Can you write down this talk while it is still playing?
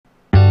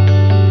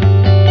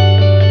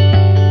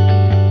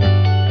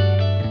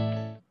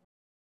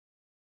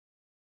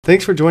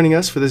Thanks for joining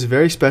us for this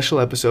very special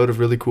episode of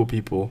Really Cool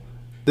People.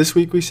 This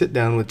week we sit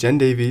down with Jen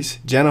Davies,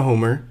 Jana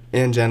Homer,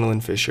 and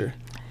Janelyn Fisher.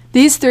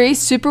 These three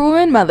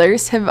superwoman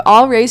mothers have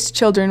all raised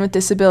children with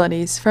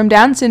disabilities. From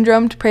Down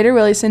syndrome to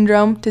Prader-Willi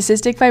syndrome to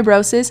cystic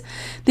fibrosis,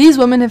 these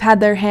women have had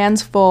their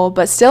hands full,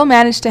 but still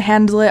managed to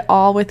handle it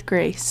all with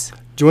grace.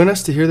 Join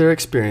us to hear their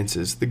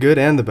experiences, the good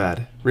and the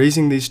bad,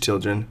 raising these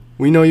children.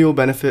 We know you will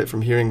benefit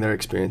from hearing their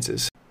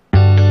experiences.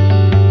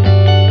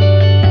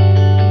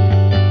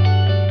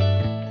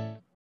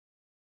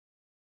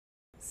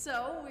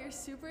 So, we're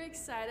super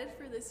excited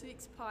for this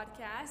week's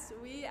podcast.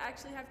 We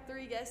actually have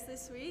three guests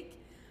this week.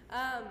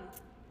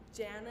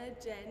 Jana,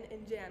 Jen,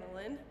 and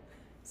Janelyn.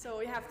 So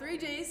we have three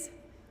J's.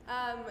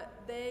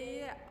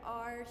 They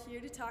are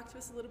here to talk to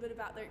us a little bit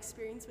about their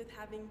experience with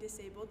having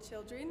disabled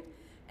children.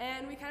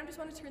 And we kind of just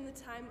want to turn the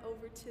time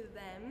over to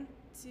them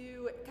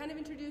to kind of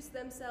introduce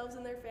themselves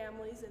and their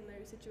families and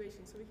their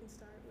situation. So we can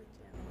start with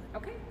Janelyn.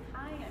 Okay.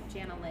 Hi, I'm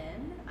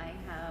Janelyn. I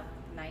have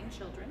 9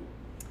 children.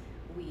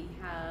 We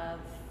have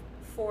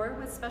 4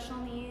 with special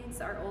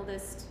needs. Our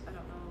oldest, I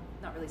don't know,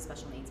 not really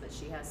special needs, but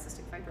she has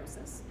cystic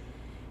fibrosis.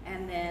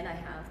 And then I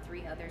have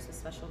 3 others with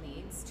special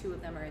needs. 2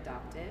 of them are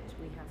adopted.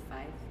 We have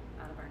 5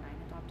 out of our 9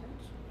 adopted, and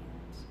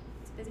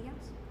it's a busy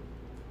house.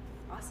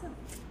 Awesome.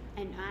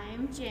 And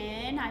I'm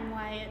Jen. I'm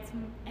Wyatt's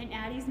and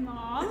Addie's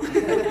mom.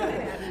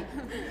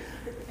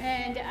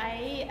 And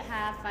I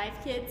have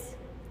 5 kids.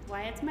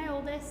 Wyatt's my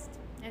oldest,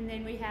 and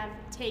then we have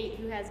Tate,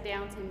 who has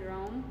Down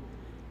syndrome,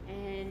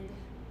 and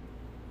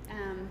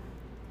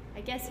I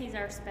guess he's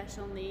our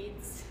special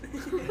needs.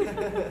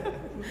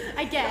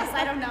 I guess,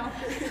 I don't know.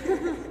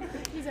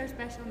 He's our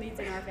special needs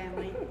in our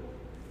family.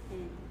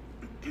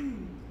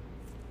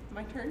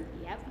 My turn?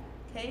 Yep.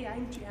 Okay,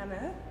 I'm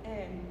Jana,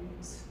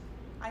 and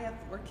I have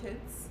 4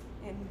 kids,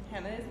 and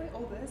Hannah is my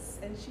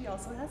oldest, and she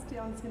also has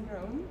Down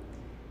syndrome.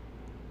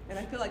 And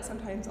I feel like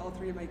sometimes all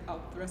 3 of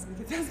the rest of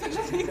the kids have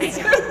special needs.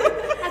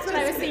 That's what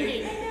I was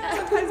thinking.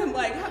 Sometimes I'm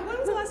like, when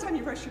was the last time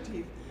you brushed your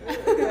teeth?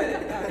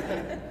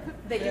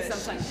 They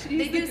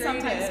do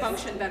sometimes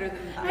function better than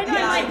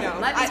I know.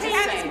 Let me tell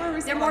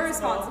you, they're more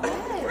responsible.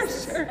 For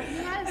sure.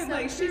 Yeah, I'm so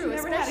like, she's true,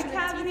 never had a especially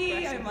cavity.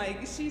 toothbrushing. I'm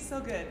like, she's so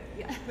good.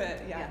 Yeah.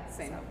 But Yeah,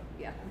 same. So.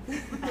 Yeah.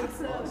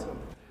 Awesome.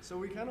 So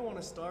we kind of want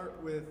to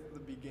start with the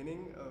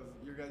beginning of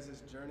your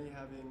guys' journey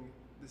having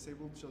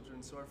disabled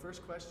children. So our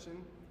first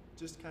question,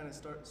 just kind of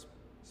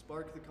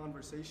spark the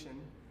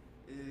conversation,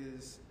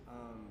 is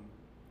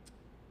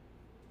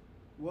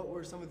what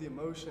were some of the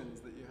emotions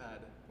that you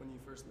had when you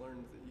first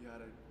learned that you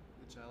had a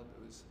child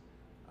that was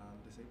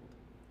disabled?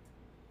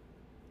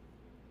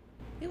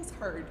 It was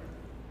hard.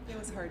 It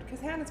was hard because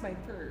Hannah's my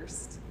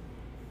first.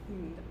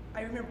 And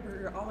I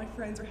remember all my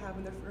friends were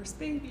having their first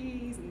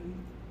babies and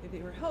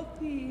they were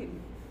healthy,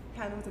 and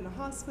Hannah was in the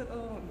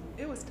hospital, and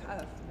it was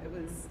tough. It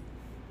was,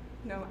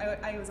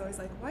 I was always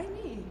like, why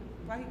me?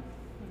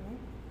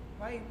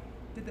 Why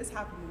did this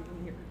happen to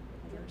me here?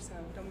 So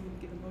don't even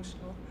get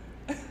emotional.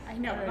 I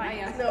know,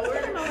 Already. No,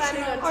 we're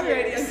planning on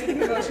Already I'm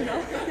getting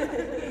emotional.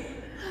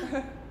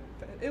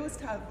 But it was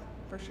tough,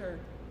 for sure.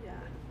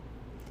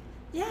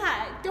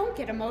 Yeah, don't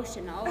get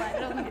emotional.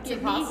 It's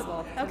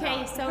impossible.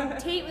 Okay, so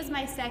Tate was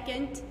my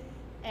second,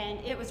 and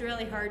it was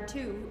really hard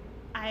too.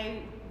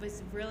 I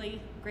was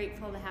really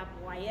grateful to have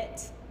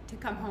Wyatt to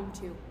come home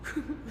to.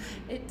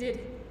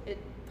 It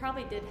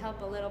probably did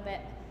help a little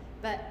bit,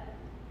 but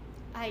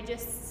I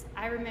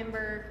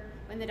remember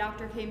when the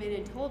doctor came in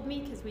and told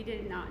me, because we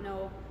did not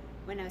know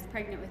when I was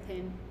pregnant with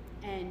him,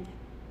 and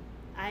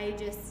I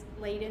just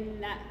laid in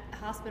that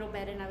hospital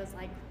bed and I was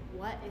like,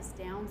 what is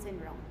Down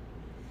syndrome?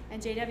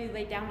 And JW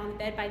laid down on the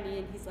bed by me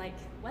and he's like,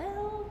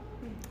 well,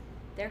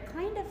 they're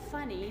kind of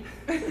funny.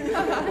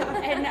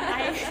 And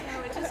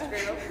Which is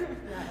true.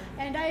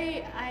 and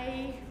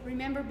I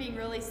remember being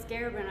really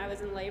scared when I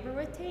was in labor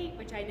with Tate,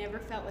 which I never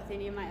felt with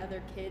any of my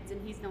other kids, and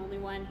he's the only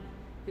one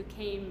who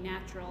came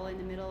natural in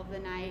the middle of the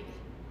night.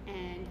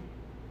 And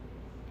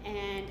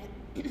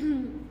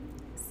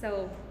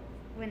so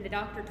when the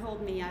doctor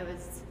told me, I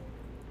was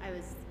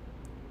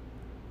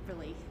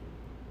really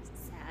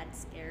sad,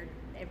 scared,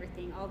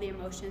 everything, all the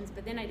emotions,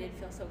 but then I did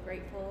feel so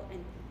grateful,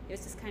 and it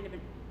was just kind of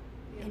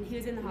and he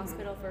was in the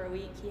hospital for a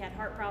week. He had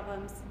heart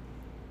problems,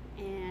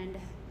 and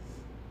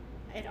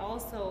it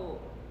also,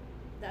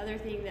 the other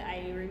thing that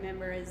I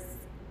remember is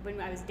when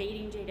I was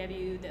dating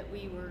JW,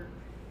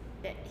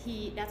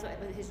 that's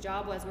what his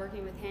job was,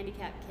 working with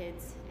handicapped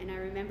kids, and I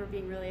remember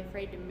being really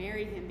afraid to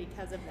marry him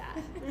because of that.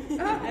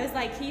 I was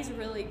like, he's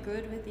really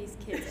good with these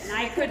kids, and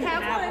I couldn't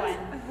have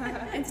one.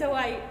 And so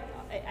I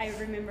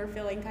remember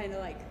feeling kind of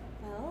like,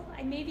 well,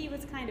 I maybe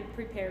was kind of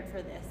prepared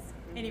for this.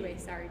 Anyway,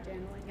 sorry,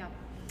 Janelyn. Yeah.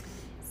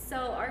 So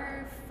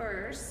our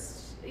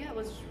first, it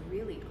was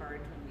really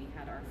hard when we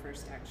had our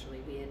first,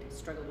 actually. We had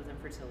struggled with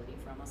infertility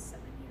for almost 7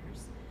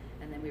 years,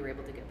 and then we were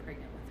able to get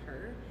pregnant with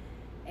her.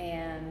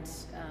 And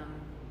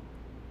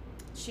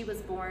she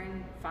was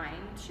born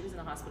fine. She was in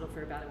the hospital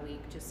for about a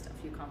week, just a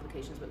few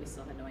complications, but we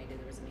still had no idea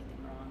there was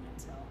anything wrong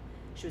until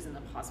she was in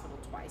the hospital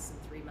twice in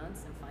 3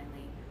 months, and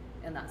finally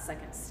in that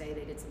second stay,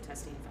 they did some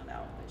testing and found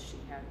out that she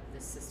had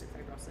this cystic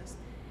fibrosis.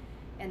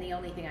 And the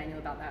only thing I knew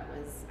about that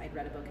was I'd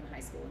read a book in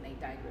high school and they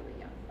died really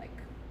young, like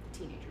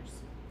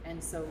teenagers.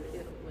 And so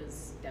it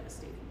was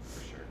devastating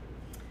for sure.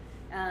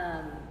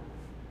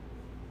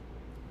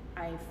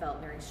 I felt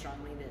very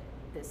strongly that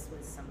this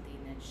was something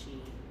that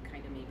she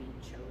kind of maybe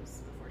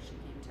chose before she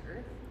came to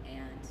Earth,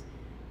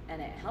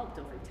 and it helped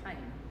over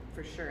time,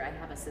 for sure. I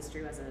have a sister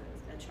who has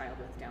a child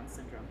with Down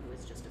syndrome who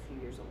is just a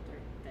few years older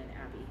than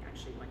Abby,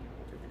 actually 1 year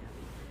older than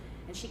Abby.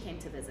 And she came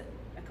to visit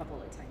a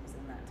couple of times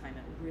in that time.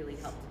 It really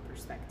helped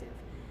perspective.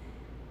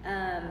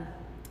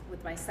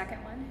 With my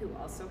second one, who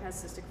also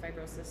has cystic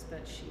fibrosis,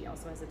 but she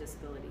also has a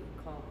disability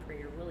called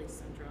Prader-Willi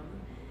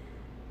syndrome.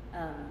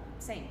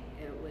 Same.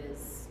 It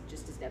was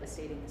just as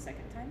devastating the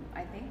second time,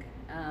 I think.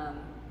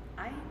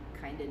 I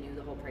kind of knew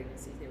the whole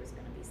pregnancy there was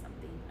going to be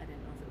something. I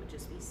didn't know if it would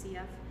just be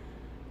CF,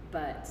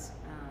 but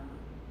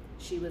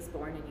she was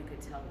born and you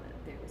could tell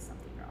that there was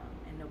something wrong,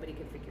 and nobody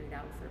could figure it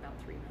out for about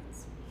 3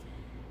 months.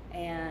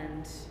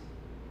 And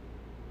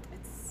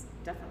it's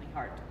definitely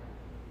hard.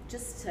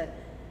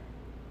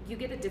 You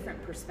get a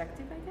different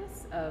perspective, I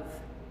guess, of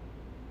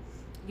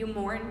you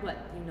mourn what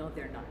you know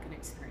they're not going to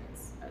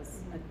experience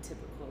as a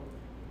typical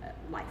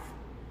life.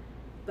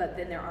 But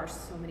then there are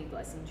so many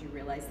blessings you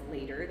realize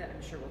later that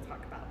I'm sure we'll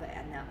talk about, but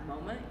at that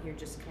moment, you're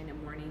just kind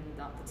of mourning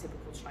not the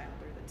typical child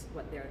or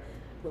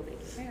will they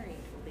get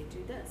married? Will they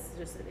do this?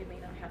 Just that they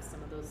may not have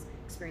some of those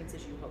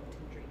experiences you hoped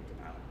and dreamed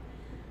about.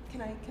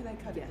 Can I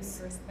cut it in Yes.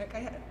 for a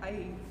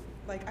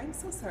sec? I'm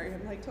so sorry.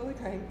 I'm like totally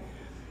crying,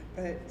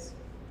 but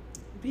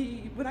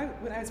when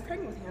I was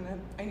pregnant with Hannah,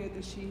 I knew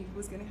that she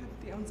was going to have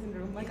Down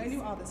syndrome. Like I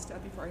knew all this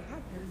stuff before I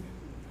had her,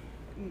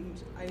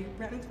 and I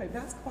ran into my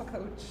basketball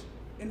coach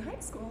in high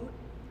school,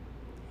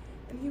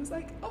 and he was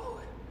like, "Oh,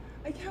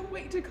 I can't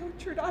wait to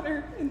coach your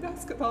daughter in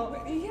basketball,"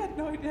 and he had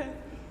no idea.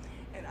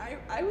 And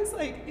I was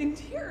like in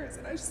tears,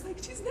 and I was just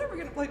like, she's never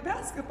gonna play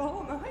basketball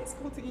on the high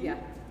school team. Yeah,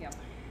 yeah.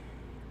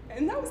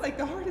 And that was like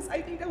the hardest,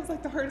 I think that was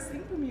like the hardest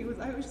thing for me, was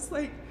I was just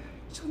like,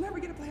 she'll never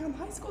get to play on the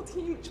high school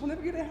team. She'll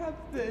never get to have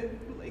the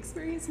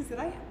experiences that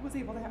I was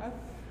able to have.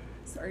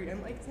 Sorry,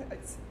 I'm like,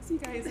 see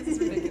guys, this is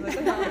ridiculous.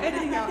 I'm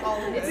editing out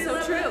all of this. It's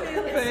so true.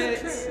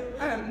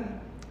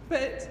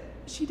 But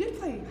she did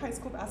play high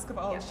school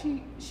basketball. Yep.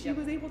 She Yep.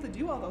 was able to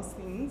do all those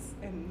things,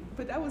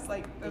 but that was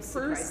like the They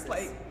first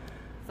surprised us.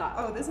 Thought.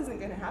 oh, this isn't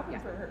gonna happen Yeah.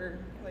 for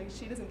her. Like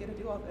she doesn't get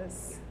to do all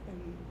this,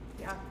 and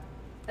yeah.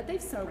 But they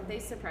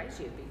surprise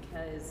you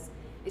because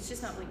it's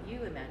just not what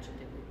you imagined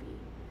it would be.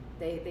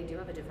 They do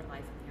have a different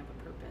life and they have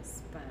a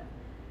purpose, but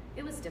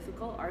it was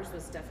difficult. Ours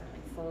was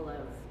definitely full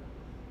of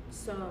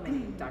so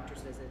many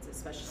doctor's visits,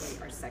 especially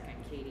our second,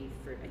 Katie,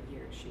 for a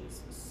year. She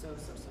was so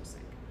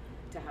sick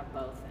to have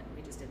both, and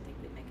we just didn't think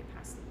we'd make it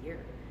past the year.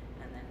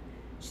 And then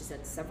she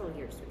said several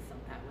years we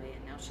felt that way,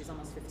 and now she's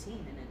almost 15,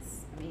 and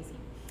it's amazing.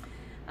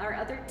 Our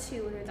other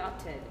two were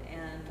adopted,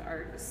 and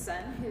our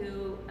son,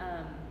 who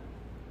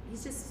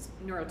he's just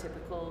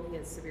neurotypical. He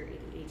has severe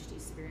ADHD,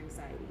 severe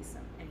anxiety,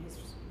 and he's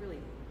just really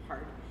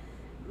hard.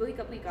 We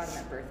got him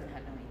at birth and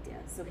had no idea.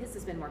 So his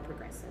has been more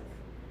progressive.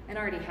 And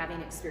already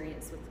having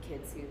experience with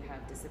kids who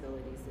have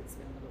disabilities, it's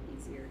been a little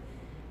easier.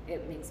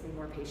 It makes me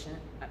more patient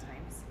at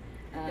times.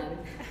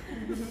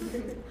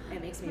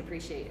 It makes me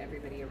appreciate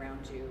everybody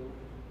around you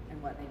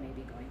and what they may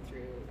be going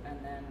through.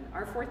 And then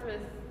our fourth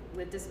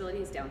with disability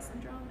is Down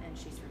syndrome, and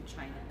she's from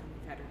China, and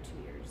we've had her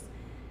 2 years.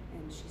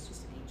 And she's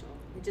just an angel.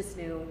 We just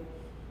knew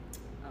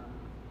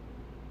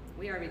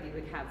we already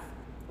would have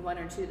one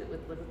or two that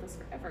would live with us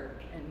forever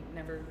and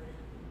never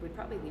would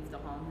probably leave the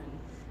home. And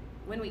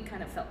when we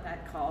kind of felt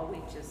that call,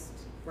 we just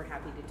were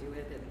happy to do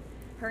it. And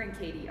her and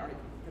Katie are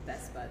the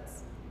best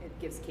buds. It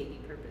gives Katie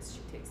purpose.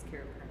 She takes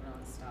care of her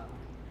nonstop.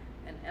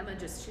 And Emma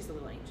she's a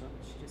little angel.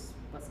 She just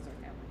blesses our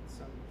family.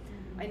 So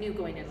I knew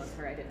going in with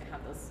her, I didn't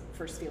have those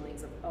first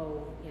feelings of,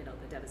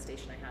 the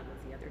devastation I had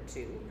with the other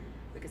two,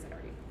 because I'd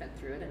already been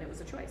through it, and it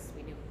was a choice.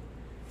 We knew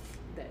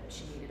that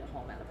she needed a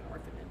home out of an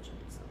orphanage,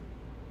 and so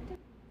we did.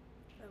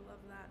 I love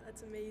that.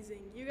 That's amazing.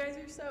 You guys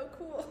are so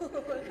cool.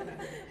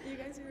 You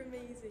guys are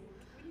amazing.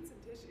 We need some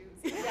tissues.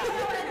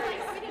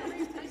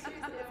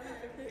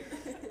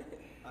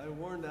 I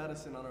warned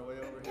Addison on our way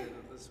over here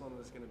that this one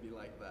was going to be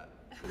like that.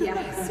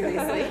 Yeah,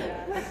 seriously.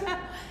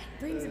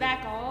 Brings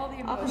back all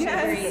the All emotions.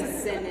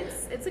 memories, and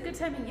it's a good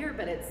time of year,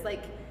 but it's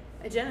like,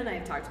 Jen and I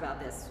have talked about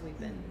this. We've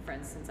been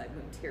friends since I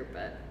moved here,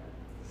 but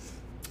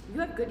you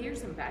have good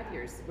years and bad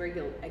years where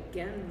you'll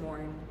again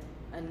mourn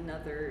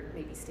another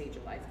maybe stage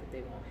of life that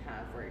they won't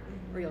have, or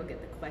you'll get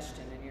the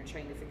question and you're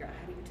trying to figure out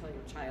how do you tell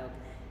your child,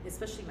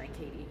 especially my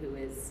Katie, who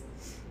is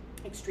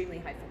extremely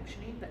high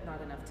functioning but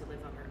not enough to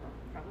live on her own,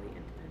 probably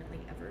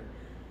independently ever,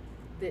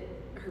 that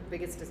her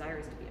biggest desire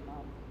is to be a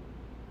mom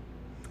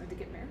or to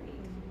get married.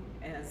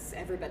 As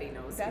everybody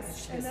knows,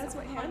 because she has that's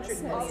what Hannah 100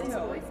 says. million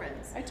No.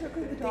 boyfriends. I took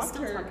her to the They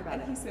still doctor, talk about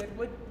and it. he said,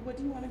 "What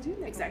do you want to do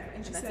now?" Exactly,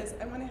 And she and that's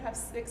says, "I want to have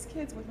 6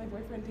 kids with my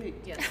boyfriend Tate."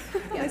 Yes.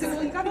 And I said,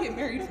 "Well, you got to get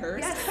married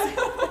first." Yes.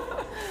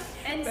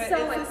 And But so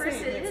it's at the first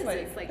same. it is. It's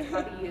It's like,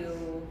 how do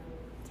you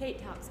Tate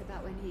talks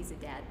about when he's a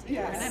dad too.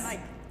 Yes. And I'm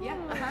like, Yeah,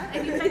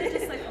 and you kind of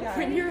just like, Yeah.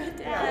 when you're a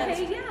dad.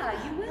 okay, yeah,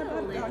 you How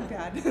will. about And dog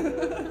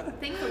dad?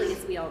 thankfully,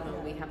 as we all know,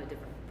 we have a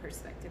different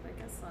perspective, I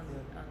guess, on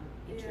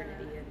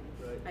eternity. And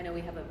Right. I know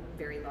we have a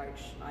very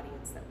large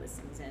audience that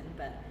listens in,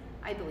 but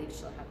I believe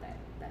she'll have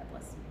that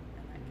blessing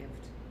and that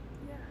gift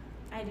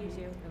I do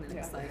too. in the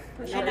next Yeah, life.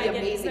 for And sure. it'll And be I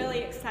get amazing. really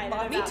excited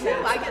Lots Me about too.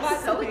 that. I get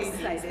Lots so of babies,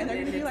 excited. and they're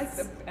gonna be it's- like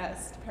the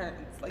best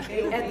parents. Like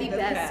they will and be the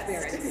best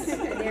parents.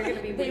 And they're going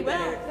to be They way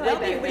will. better. They'll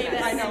be better way than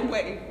us. I know,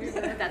 way.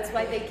 That's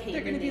why they came.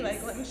 They're gonna in be like,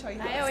 these- let me show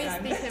you. I always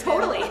think of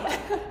Totally.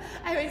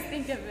 I always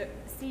think of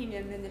seeing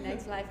him in the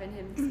next life and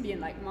him being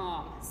like,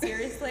 Mom,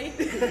 seriously?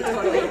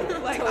 Totally.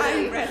 Like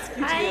Totally. I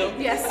rescued I you.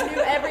 Yes.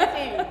 knew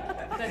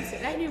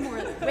everything. I knew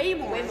way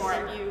more Way more.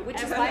 than you Which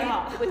is ever why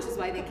thought.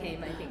 they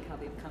came. I think how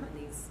they've come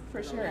in these For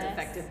little sure. Yes.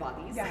 defective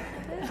bodies. Yeah,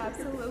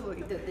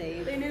 absolutely. That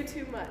they. They knew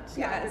too much.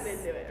 Yes. Got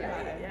into it,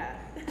 right? Yeah.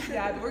 Yeah.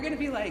 Yeah, but we're gonna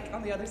be like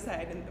on the other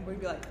side, and we're gonna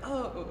be like,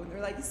 oh, and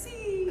they're like,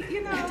 see,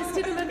 you know, I just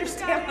didn't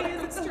understand what I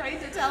guys, was trying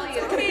to tell it's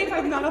you. okay if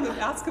I'm not on the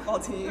basketball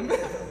team.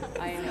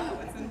 I know.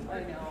 I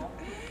know.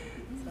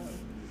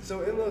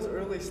 So in those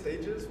early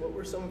stages, what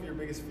were some of your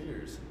biggest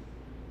fears?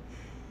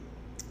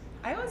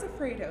 I was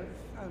afraid of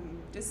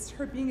just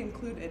her being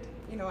included.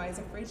 You know, I was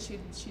afraid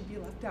she'd be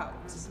left out,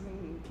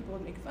 and people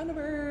would make fun of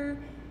her.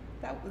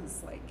 That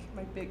was like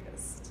my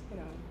biggest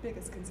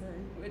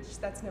concern, which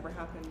that's never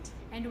happened.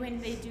 And when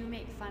they do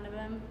make fun of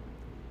him,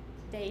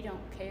 they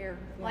don't care.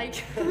 Yeah.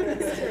 Like,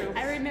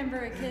 I remember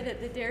a kid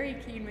at the Dairy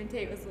Queen when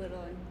Tate was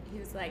little, and he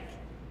was like,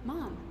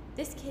 Mom,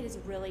 this kid is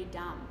really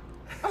dumb.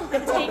 And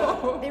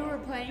Tate, they were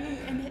playing,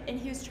 and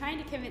he was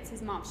trying to convince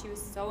his mom. She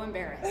was so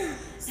embarrassed.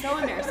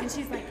 And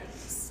she's like,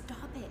 stop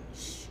it.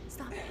 Shh,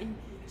 stop it. And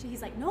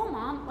he's like, no,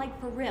 Mom, like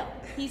for real.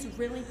 He's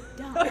really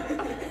dumb.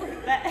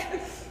 But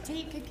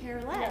Tate could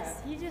care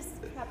less. Yeah. He just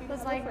Happy to was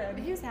have a like, friend.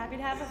 he was happy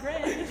to have a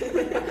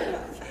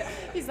friend.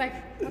 He's like,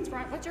 what's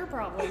wrong? What's your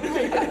problem?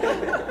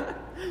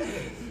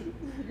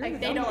 Like,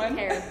 they dumb don't one.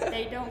 care.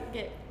 They don't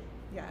get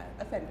Yeah,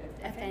 offended.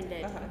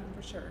 offended.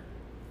 For sure.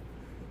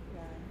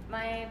 Yeah.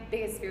 My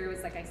biggest fear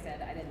was, like I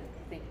said, I didn't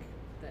think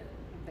that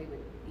they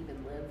would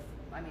even live.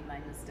 I mean,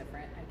 mine was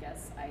different, I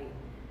guess. I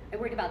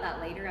worried about that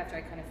later after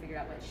I kind of figured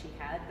out what she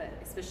had, but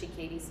especially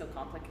Katie's so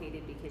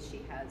complicated because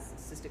she has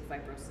cystic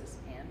fibrosis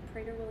and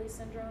Prader-Willi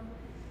syndrome.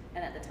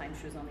 And at the time,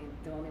 she was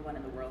the only one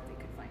in the world they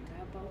could find to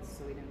have both,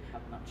 so we didn't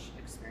have much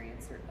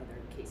experience or other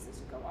cases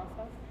to go off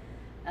of.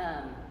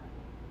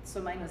 So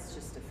mine was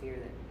just a fear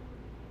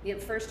that,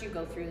 at first you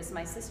go through this.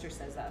 My sister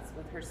says that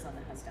with her son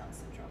that has Down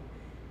syndrome,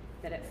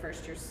 that at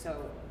first you're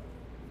so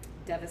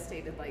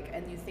devastated, like,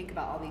 and you think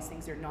about all these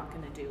things they're not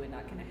going to do and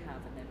not going to have,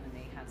 and then when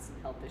they have some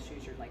health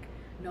issues, you're like,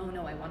 no,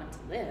 I want them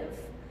to live.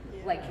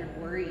 Yeah. Like, you're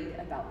worried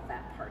about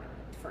that part of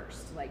it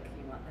first. Like,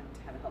 you want them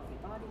to have a healthy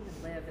body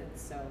and live. And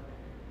so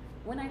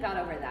when I got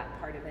over that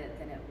part of it,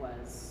 then it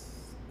was,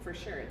 for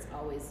sure, it's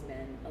always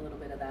been a little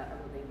bit of that, or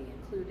will they be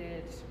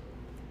included?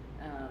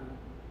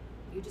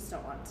 You just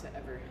don't want to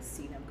ever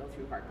see them go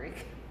through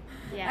heartbreak.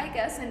 Yeah. I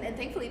guess, and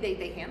thankfully they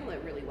handle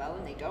it really well,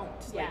 and they don't.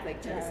 Yeah.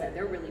 Like Jenna Yeah. said,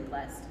 they're really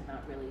blessed to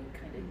not really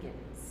kind of get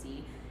to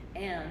see.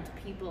 And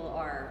people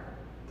are,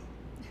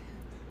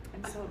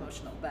 I'm so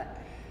emotional, but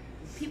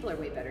people are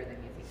way better than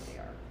you think they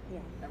are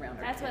Yeah. around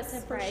our That's what kids.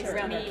 surprised sure.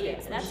 Around our me.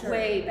 kids. That's sure.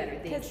 way better.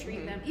 They 'Cause-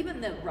 treat them,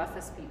 even the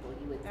roughest people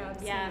you would think.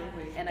 Yeah.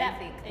 Absolutely. And That- I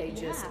think they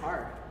just yeah.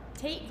 are.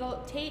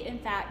 Tate, in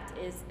fact,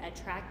 is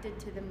attracted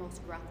to the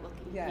most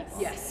rough-looking Yes.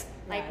 people. Yes.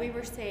 Like Yeah. we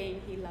were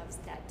saying, he loves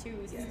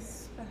tattoos.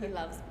 Yes. He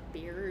loves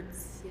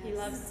beards. He Yes.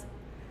 loves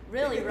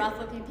really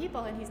rough-looking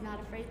people, and he's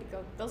not afraid to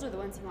go. Those are the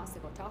ones he wants to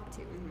go talk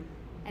to,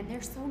 and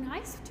they're so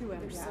nice to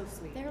him. They're so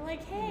sweet. They're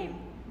like, "Hey,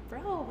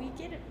 bro, we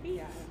get it. We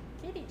Yeah.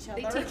 get each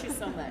They other." teach you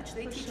so much.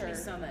 They For teach sure. me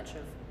so much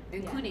of,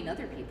 including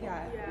other people.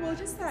 Yeah. Yeah. Well,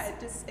 just that,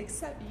 just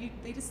accept you.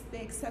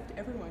 They accept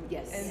everyone.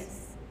 Yes. And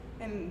Yes.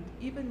 and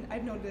even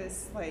I've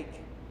noticed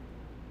like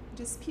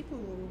just people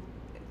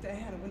that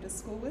Hannah went to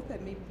school with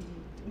that maybe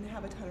didn't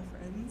have a ton of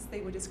friends, they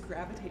would just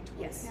gravitate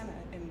towards Yes. Hannah,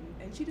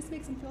 and she just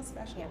makes them feel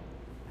special. Yeah.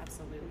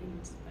 Absolutely.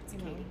 And, That's you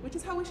know, Katie. which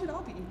is how we should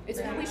all be.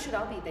 It's how we should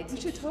all be. They We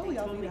teach. should totally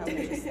they all be that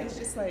way. teach us It's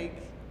just like,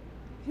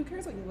 who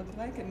cares what you look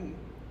like and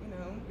you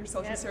know your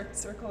social Yep.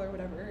 circle or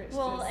whatever. It's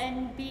Well, just,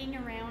 and being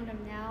around him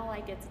now,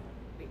 like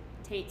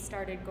Tate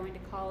started going to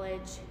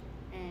college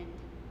and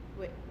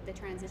with the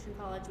transition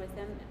college with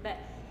him, but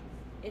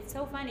it's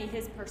so funny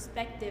his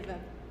perspective of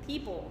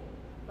people.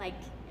 Like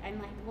I'm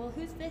like, well,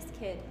 who's this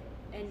kid,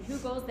 and who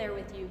goes there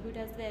with you? Who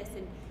does this?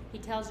 And he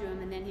tells you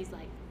him, and then he's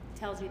like,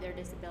 tells you their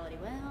disability.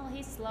 Well,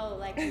 he's slow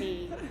like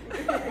me,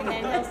 and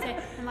then he'll say,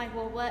 I'm like,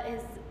 well, what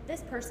is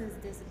this person's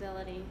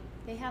disability?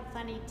 They have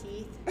funny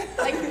teeth.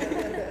 Like,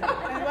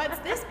 and what's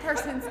this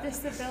person's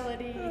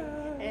disability?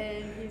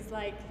 And he's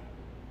like,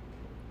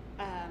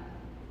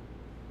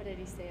 what did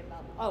he say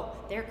about? Oh,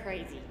 they're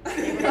crazy.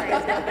 They were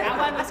crazy. That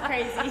one was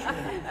crazy.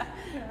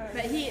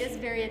 But he is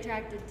very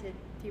attracted to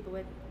people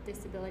with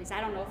disabilities. I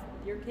don't know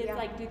if your kids Yeah.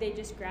 like, do they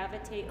just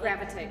gravitate? Like,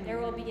 Gravitate. there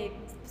will be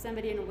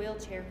somebody in a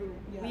wheelchair who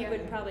we Yeah.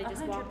 would probably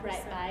just walk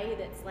right 100%. by.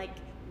 That's like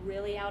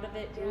really out of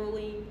it, Yeah.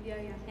 drooling. Yeah,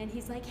 yeah. And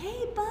he's like,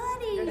 "Hey,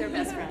 buddy!" They're their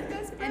best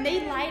friends. And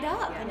they light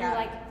up, Yeah. and Yeah. you're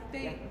like,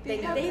 They, Yeah. they,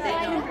 They have know. they that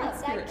light kindred up. That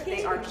spirit. kid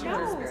They are knows.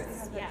 kindred spirits. They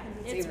have that Yeah,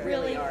 kindred it's spirit.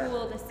 really They really are.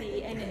 cool to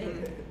see, and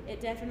it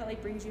definitely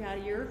brings you out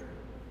of your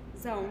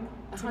zone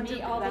to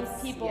meet all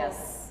these people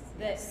Yes.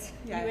 that Yes.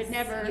 you would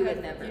never, You would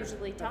have never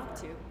usually talk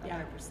to. before. Yeah,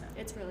 100%.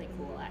 it's really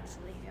cool,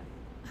 actually. Yeah.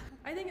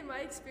 I think in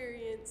my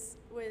experience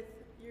with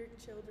your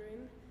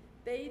children,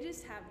 they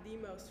just have the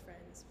most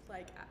friends,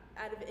 like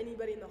out of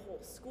anybody in the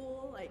whole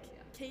school. Like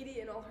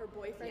Katie and all her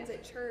boyfriends Yeah.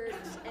 at church,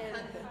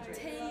 and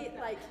Tate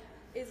like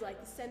is like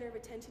the center of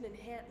attention, and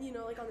you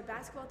know, like on the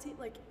basketball team,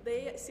 like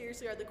they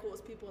seriously are the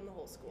coolest people in the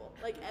whole school.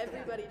 Like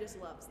everybody just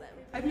loves them.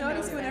 I've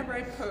noticed whenever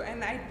I post,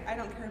 and I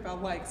don't care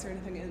about likes or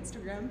anything on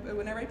Instagram, but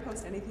whenever I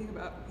post anything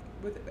about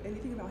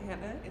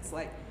Hannah, it's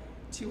like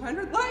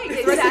 200 likes.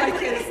 The rest of my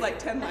kids like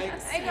 10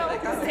 likes. I know,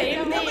 Like, I'm same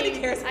like, nobody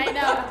thing. cares I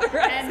about know, the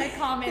rest. and the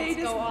comments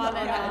They just go on love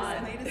and us, on.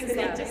 and they just,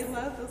 They love, just- they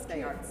love those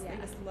they are. kids. Yeah.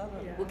 They just love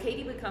them. Yeah. Well,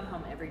 Katie would come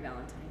home every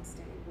Valentine's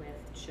Day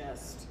with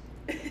just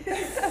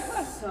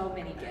so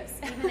many gifts,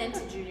 even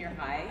into junior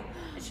high.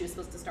 And she was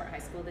supposed to start high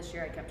school this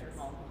year. I kept her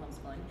home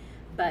homeschooling,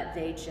 but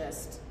they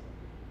just.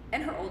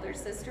 And her older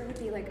sister would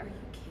be like, "Are you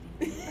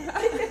kidding me?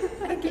 I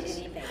didn't get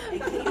anything."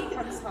 And Katie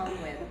comes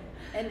home with,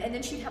 and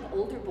then she'd have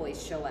older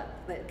boys show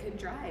up that could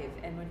drive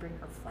and would bring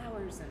her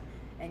flowers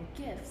and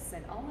gifts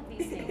and all of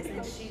these things, and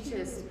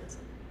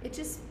it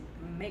just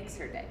makes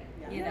her day,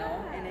 Yeah. you know.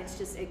 Yeah. And it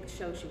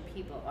shows you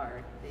people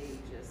are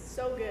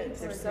So good.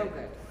 they're so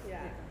good. Yeah.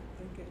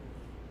 They're good.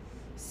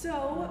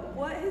 So,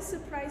 what has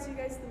surprised you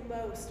guys the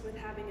most with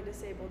having a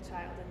disabled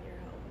child in your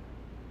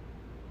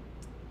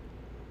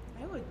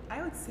home?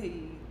 I would say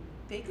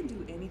they can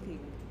do anything.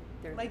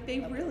 They're Like they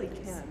really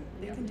abilities. can.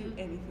 They Yeah. can do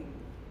anything.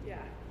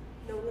 Yeah.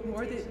 No limitations.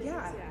 More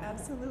than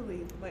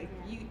absolutely. Like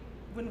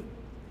when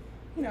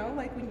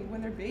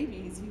they're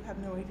babies, you have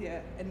no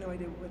idea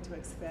what to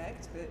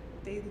expect. But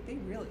they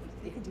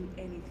can do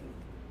anything.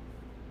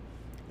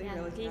 They Yeah,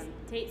 really can.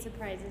 Tate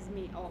surprises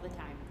me all the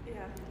time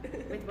Yeah.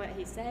 with what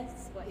he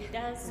says, what he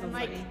does. So I'm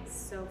funny.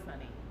 So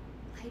funny.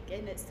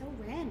 and it's so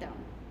random.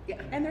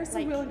 Yeah. And they're so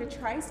Like- willing to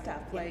try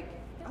stuff. Yeah. Like,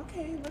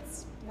 okay,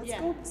 let's Yeah.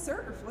 go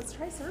surf. Let's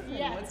try surfing.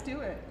 Yeah. Let's do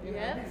it. You know?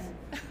 Yep.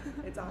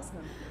 It's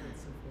awesome.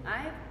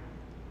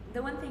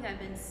 The one thing I've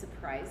been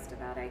surprised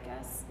about, I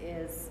guess,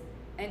 is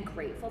and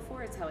grateful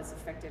for is how it's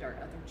affected our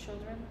other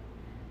children.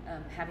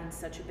 Having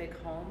such a big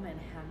home and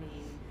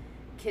having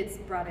kids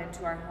brought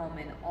into our home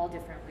in all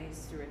different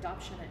ways through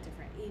adoption at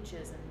different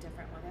ages and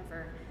different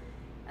whatever.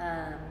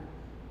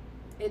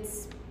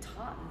 It's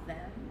taught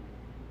them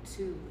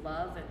to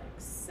love and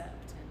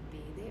accept and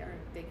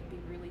they can be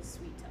really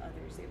sweet to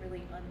others. They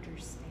really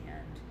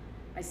understand.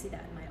 I see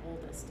that in my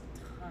oldest a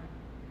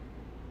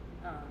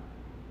ton.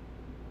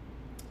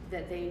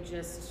 That they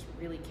just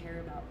really care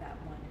about that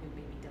one who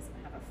maybe doesn't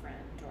have a friend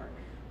or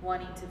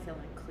wanting to feel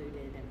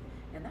included,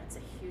 and that's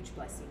a huge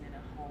blessing in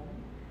a home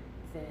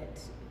that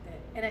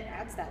and it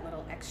adds that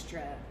little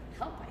extra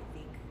help, I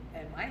think,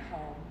 in my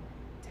home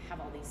to have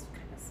all these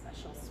kind of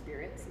special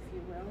spirits, if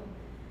you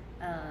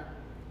will.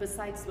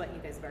 Besides what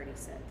you guys have already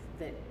said,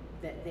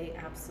 that they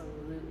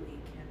absolutely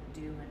can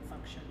do and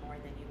function more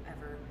than you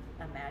ever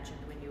imagined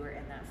when you were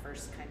in that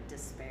first kind of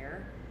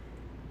despair.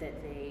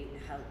 That they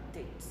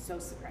so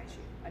surprise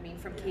you. I mean,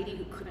 from Katie,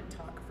 who couldn't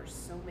talk for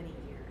so many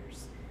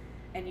years,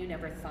 and you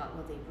never thought,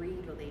 will they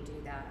read, will they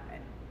do that?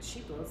 And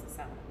she blows us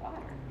out of the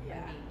water.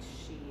 Yeah. I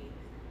mean,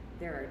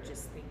 there are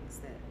just things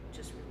that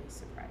just really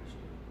surprise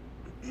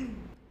you.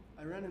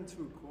 I ran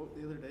into a quote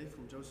the other day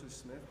from Joseph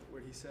Smith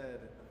where he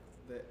said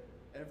that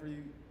every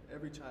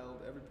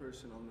child, every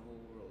person on the whole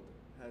world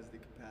has the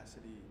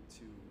capacity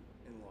to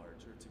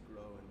enlarge or to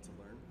grow and to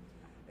learn.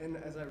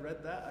 And as I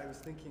read that, I was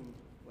thinking,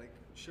 like,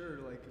 sure,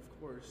 like, of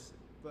course.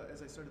 But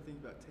as I started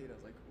thinking about Tate, I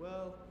was like,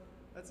 well,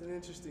 that's an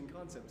interesting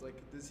concept. Like,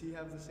 does he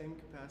have the same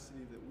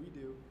capacity that we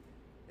do?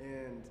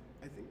 And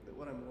I think that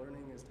what I'm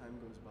learning as time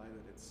goes by,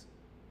 that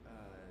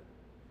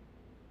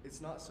it's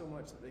not so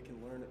much that they can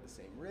learn at the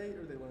same rate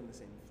or they learn the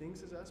same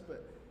things as us,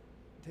 but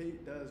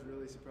Tate does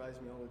really surprise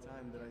me all the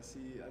time that I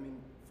see. I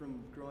mean, from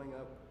growing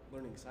up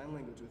learning sign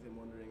language with him,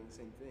 wondering the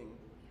same thing,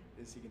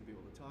 is he going to be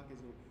able to talk?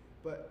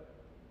 But,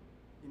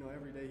 you know,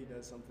 every day he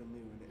does something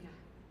new, and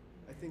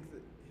I think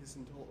that his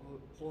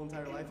whole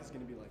entire life is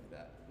going to be like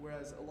that.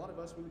 Whereas a lot of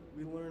us,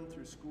 we learn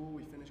through school,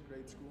 we finish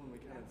grade school, and we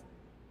kind of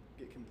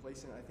get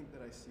complacent. I think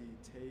that I see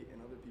Tate and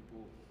other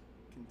people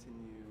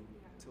continue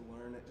to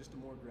learn at just a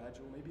more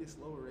gradual, maybe a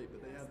slower rate,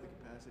 but they have the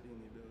capacity and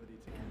the ability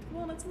to.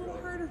 Well, it's a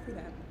little harder for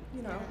them.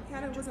 You know,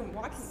 Hannah wasn't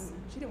walking.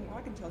 She didn't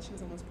walk until she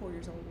was almost 4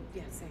 years old.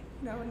 Yeah, same.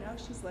 You know, and now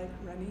she's like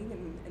running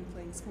and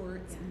playing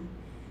sports, and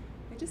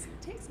it just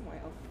takes a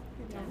while.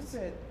 You know, Yes,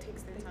 but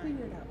takes their they time.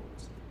 figure it out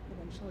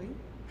eventually.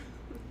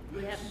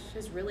 Yeah,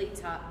 has really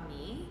taught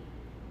me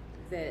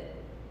that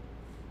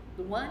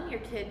one, your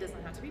kid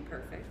doesn't have to be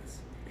perfect,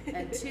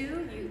 and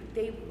two,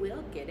 they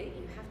will get it.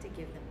 You have to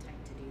give them time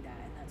to do that,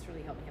 and that's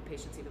really helped me have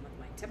patience even with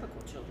my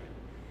typical children,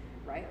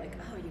 right? Like,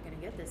 oh, you're gonna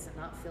get this, and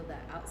not feel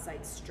that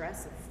outside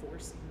stress of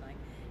forcing. Like,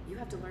 you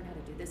have to learn how to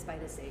do this by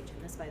this age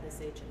and this by this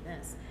age and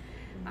this.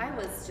 I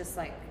was just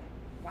like,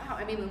 wow.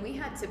 I mean, when we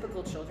had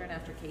typical children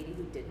after Katie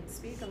who didn't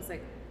speak, I was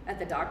like, at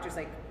the doctor's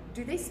like,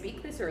 do they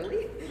speak this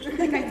early?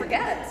 Like, I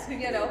forget,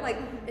 you know, like,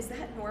 is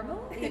that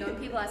normal? You know, and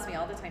people ask me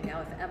all the time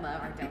now, if Emma,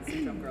 our Down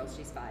syndrome girl,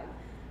 she's 5,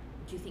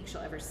 do you think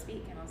she'll ever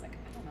speak? And I was like,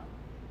 I don't know.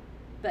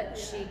 But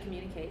she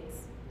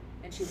communicates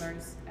and she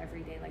learns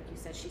every day. Like you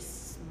said, she's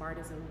smart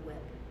as a whip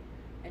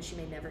and she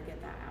may never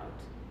get that out.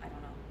 I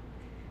don't know.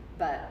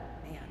 But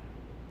man,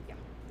 yeah.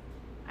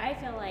 I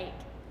feel like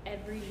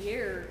every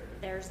year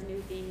there's new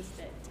things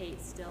that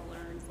Tate still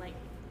learns. Like,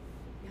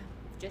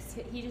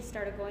 he just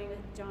started going with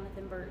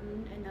Jonathan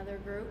Burton, another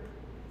group,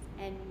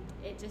 and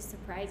it just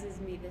surprises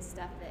me the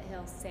stuff that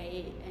he'll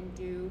say and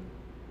do.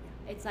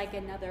 It's like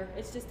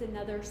it's just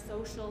another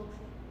social,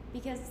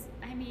 because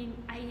I mean,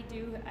 I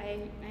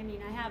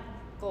have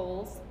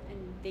goals and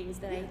things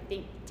that I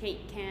think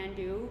Tate can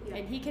do,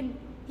 and he can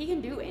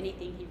do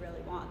anything he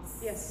really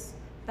wants. Yes.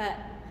 But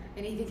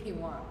anything he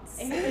wants.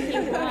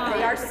 Anything he wants.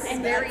 They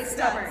are very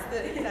stubborn.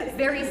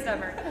 Very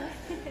stubborn.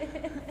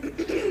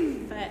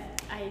 But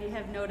I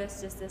have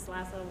noticed just this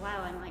last little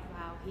while, I'm like,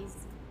 wow, he's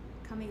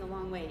coming a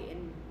long way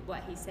in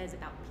what he says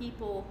about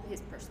people,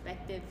 his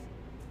perspective,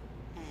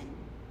 and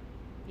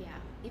yeah.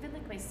 Even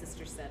like my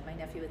sister said, my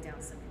nephew with Down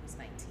syndrome is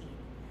 19,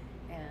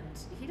 and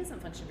he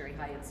doesn't function very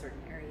high in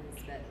certain areas,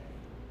 but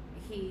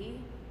he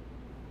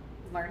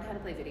learned how to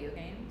play video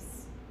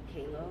games,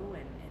 Halo,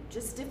 and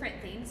just different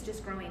things,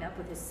 just growing up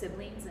with his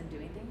siblings and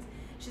doing things.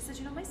 She says,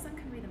 you know, my son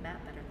can read a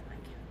map better than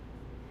I can.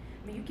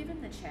 I mean, you give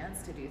him the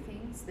chance to do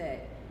things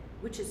that,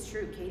 which is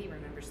true, Katie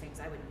remembers things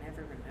I would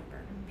never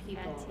remember.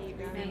 People, Tate things,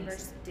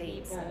 remembers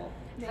dates, people.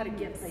 how to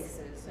get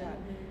places,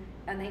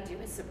 and they do,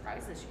 it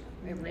surprises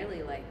you. It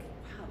really like,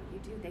 wow, you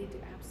do, they do,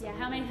 absolutely.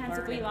 Yeah, how many times have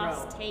learn we and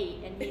lost grow.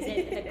 Tate and he's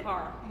in the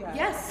car? Yeah.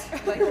 Yes.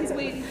 Like he's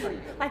waiting for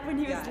you. Like when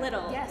he was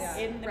little, Yes.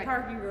 in the Right.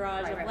 parking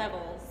garage Right, of right, right.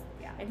 Levels,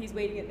 Yeah. and he's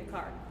waiting in the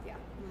car. Yeah.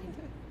 I'm like,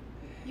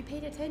 you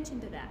paid attention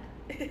to that.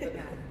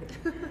 Yeah.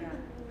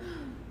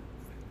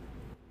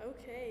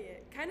 Okay,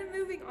 kind of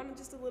moving on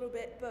just a little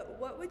bit, but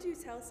what would you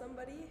tell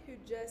somebody who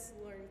just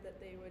learned that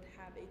they would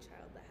have a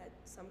child that had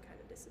some kind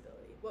of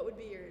disability? What would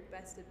be your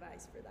best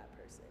advice for that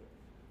person?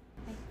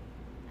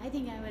 I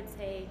think I would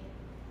say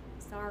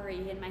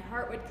sorry, and my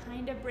heart would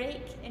kind of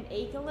break and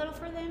ache a little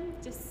for them,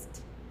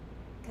 just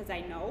because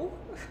I know.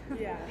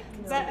 Yeah.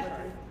 You know But- what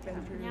they've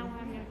been through. Now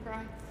I'm gonna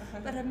cry.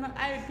 But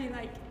I would be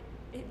like,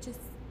 it just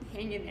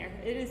hang in there.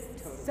 It is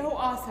so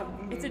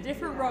awesome. It's a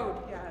different Yeah, road,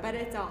 yeah. but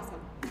it's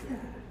awesome.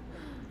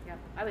 Yeah,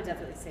 I would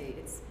definitely say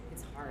it's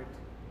hard.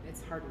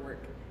 It's hard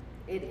work.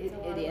 It is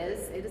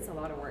a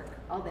lot of work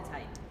all the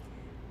time.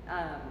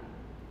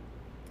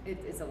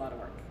 It's a lot of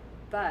work,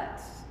 but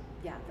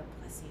yeah, the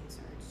blessings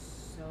are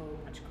so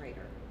much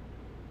greater.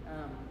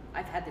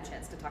 I've had the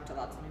chance to talk to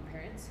lots of new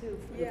parents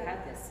who've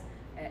had this,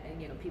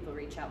 and you know, people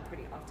reach out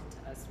pretty often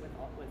to us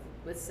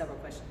with several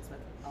questions with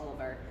all of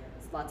our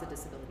lots of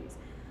disabilities,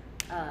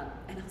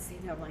 and I'll say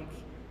that I'm like,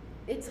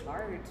 it's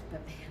hard,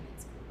 but man,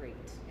 it's great.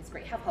 It's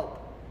great. Have hope.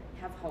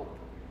 Have hope.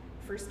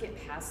 First, get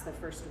past the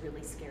first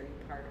really scary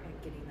part and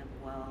getting them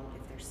well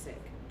if they're sick,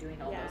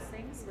 doing all those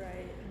things.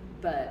 Right.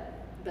 But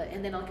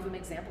and then I'll give them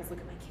examples. Look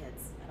at my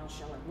kids, and I'll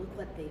show them. Look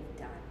what they've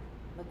done.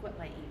 Look what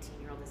my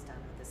 18-year-old has done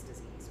with this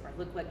disease, or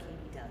look what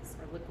Katie does,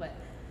 or look what,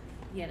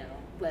 you know,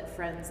 what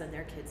friends and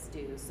their kids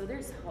do. So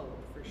there's hope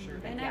for sure.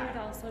 But And yeah, I would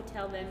also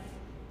tell them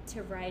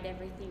to write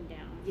everything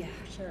down. yeah,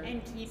 For sure.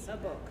 And keep a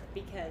book,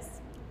 because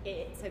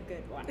it's a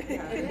good one.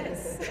 Yeah. it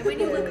is. And when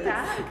you look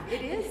back,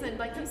 it is. And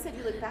like you said,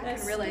 you look back The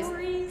and realize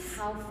stories.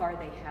 how far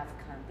they have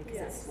come because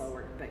it's Yes.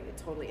 slower, but it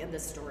totally. And the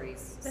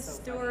stories. The so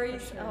funny.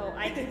 stories, For oh, sure.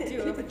 I could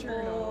do Keep a a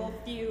journal. full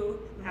few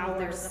they're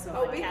hours so of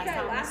Oh, we podcast cry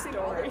on the laughing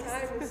all the stories.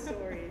 time with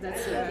stories.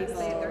 That's I what love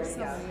people. There's so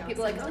yeah. many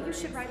People are like, awesome oh, you should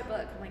stories. write a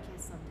book. I'm like,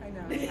 yes, someday.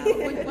 I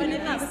know. One When of you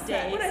have these a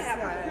days. When I have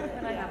yeah.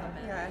 When I have a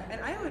minute.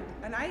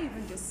 Yeah, and I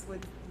even just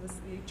would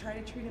try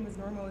to treat him as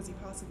normal as you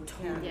possibly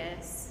can.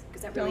 Yes.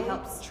 Because that really Don't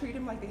helps. treat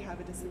them like they have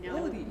a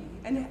disability.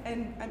 And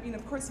I mean,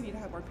 of course, you need to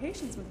have more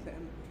patience with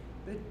them,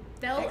 but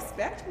They'll-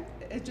 expect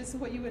it's just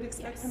what you would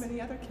expect Yes. from any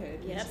other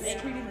kid. You Yep. just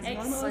treat them as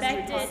normal as you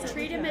Expect it. possibly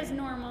Treat them can. as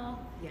normal,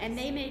 and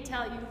Yes. they may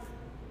tell you,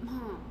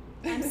 "Mom,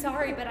 I'm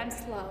sorry, but I'm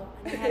slow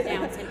and I have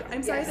Down syndrome."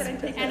 I'm sorry Yes. that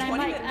I'm taking And I'm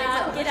 20 like,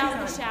 minutes. get out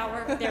of the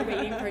shower. They're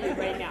waiting for you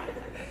right now.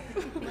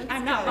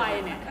 I'm not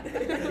buying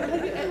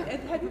it.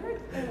 Have you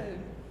heard?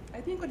 I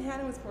think when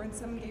Hannah was born,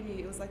 someone gave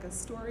me, it was like a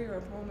story or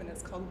a poem, and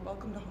it's called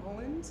 "Welcome to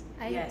Holland."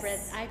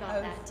 Yes. I got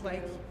Of, that too.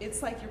 like,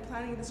 it's like you're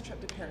planning this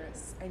trip to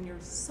Paris, and you're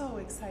so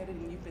excited,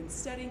 and you've been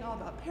studying all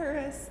about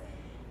Paris,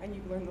 and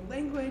you've learned the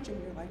language, and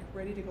you're like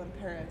ready to go to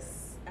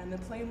Paris, and the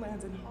plane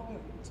lands in Holland,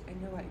 and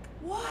you're like,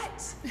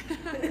 what?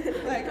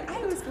 Like,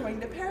 I was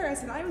going to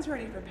Paris, and I was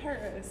ready for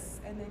Paris,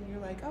 and then you're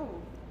like, oh,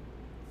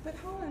 but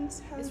Holland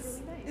has It's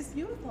really nice. is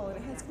beautiful, and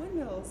it has Yeah.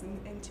 windmills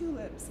and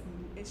tulips,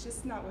 and it's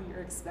just not what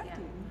you're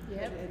expecting.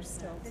 Yeah. But it's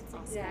still That's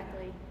awesome.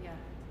 exactly. Yeah.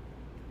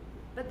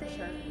 But they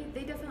Sure.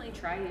 they definitely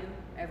try you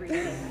every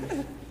day.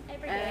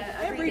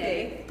 Every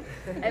day.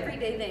 Every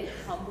day they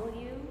humble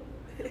you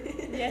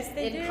Yes,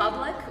 they in do.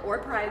 public or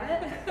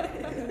private.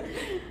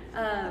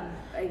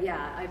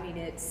 Yeah, I mean,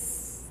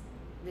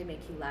 they make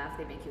you laugh,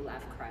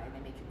 cry, they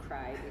make you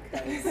cry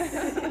because,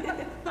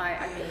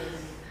 I mean,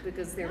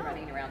 because they're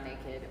running around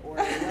naked or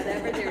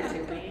whatever they're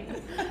doing.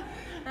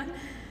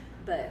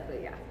 But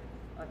yeah,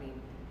 I mean,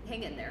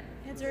 hang in there.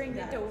 Entering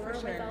Yeah, the door for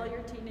with sure. all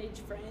your teenage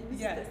friends.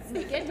 Yes. That's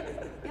naked.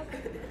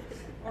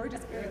 Or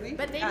just barely.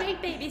 But they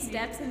make baby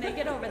steps and they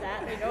get over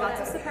that. They know Lots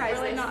of that's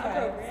surprises. really not Yes,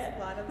 appropriate. a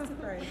lot of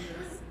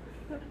surprises.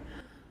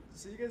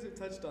 So you guys have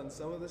touched on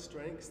some of the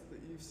strengths that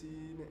you've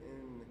seen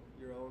in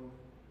your own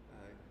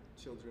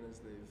children as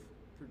they've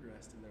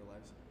progressed in their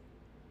lives.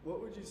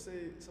 What would you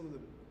say some of the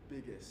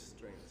biggest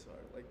strengths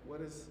are? Like,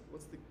 what's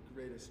the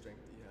greatest strength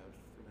that you have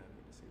from having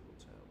a disabled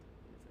child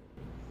in your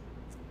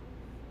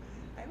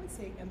family? I would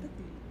say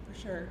empathy for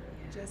sure.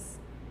 Yeah. Just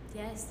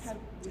Yes. have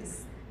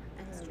just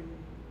That's true.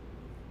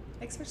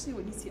 especially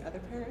when you see other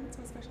parents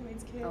with special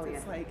needs kids, Oh,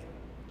 it's yeah. like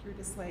you're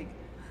just like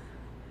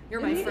You're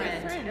my immediate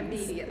friend friends.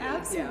 immediately.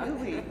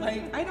 Absolutely.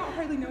 Like I don't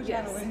hardly know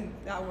Yes. Janelyn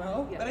that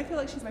well, Yeah. but I feel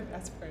like she's my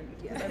best friend.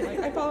 'Cause Yeah. I'm like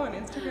I follow her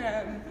on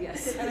Instagram.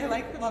 Yes. And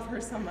I love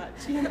her so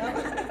much. You know,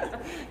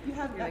 you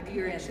have You're that like,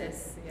 you're in connection,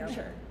 this, for yeah.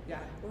 sure. Yeah,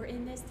 We're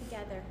in this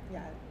together.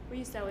 yeah. We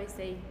used to always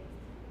say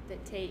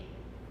that Tate,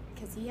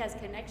 because he has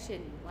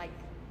connection, like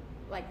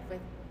with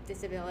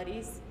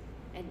disabilities,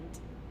 and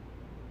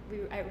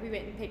we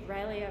went and picked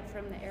Riley up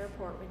from the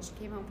airport when she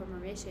came home from her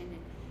mission, and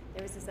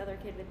there was this other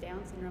kid with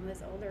Down syndrome,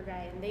 this older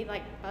guy, and they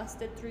like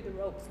busted through the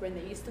ropes when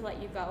they used to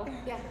let you go.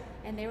 Yeah.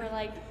 And they were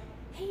like,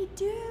 "Hey,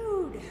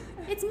 dude,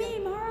 it's me,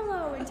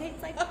 Marlo," and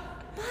Tate's like,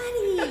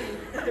 "Buddy,"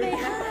 and they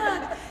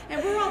hug,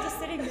 and we're all just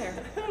sitting there.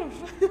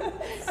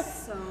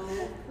 So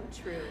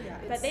true. Yeah.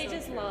 It's But they so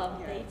just true. love.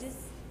 Yes. They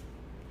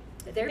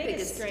just Their biggest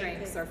biggest strength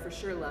strengths is are for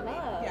sure loving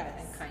love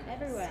Yes. and kindness.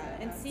 everyone,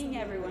 Yeah, and seeing absolutely.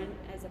 everyone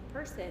as a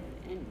person,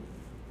 and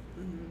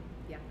Mm-hmm.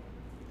 Yeah.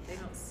 They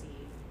don't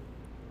see,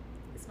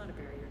 it's not a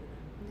barrier to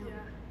them. no. Yeah.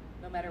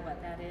 No matter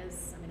what that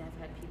is. I mean, I've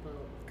had people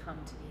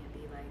come to me and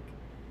be like,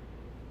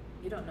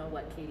 "You don't know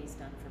what Katie's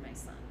done for my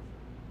son."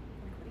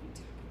 I'm like, what are you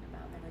talking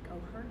about? They're like,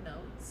 "Oh, her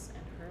notes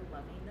and her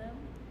loving them,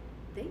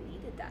 they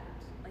needed that.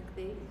 Like,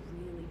 they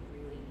really,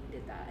 really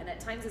needed that." And at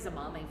times as a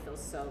mom, I feel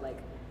so like,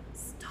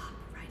 stop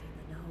writing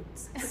the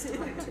notes.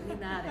 Stop doing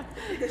that.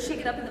 And she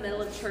get up in the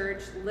middle of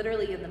church,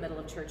 literally in the middle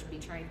of church, be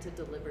trying to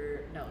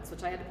deliver notes,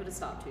 which I had to put a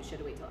stop to. She had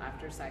to wait till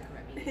after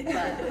sacrament meeting.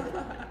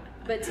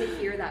 But to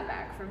hear that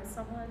back from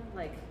someone,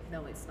 like,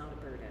 no, it's not a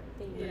burden.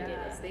 They It needed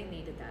is. it. They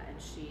needed that, and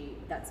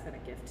that's been a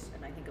gift.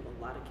 And I think of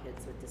a lot of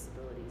kids with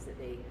disabilities that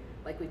they,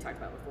 like we talked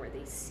about before,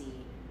 they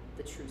see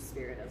the true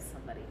spirit of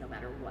somebody, no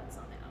matter what's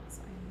on the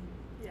outside.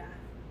 Yeah,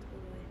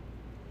 totally.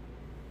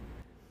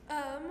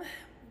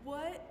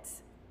 What,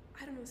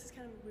 I don't know, this is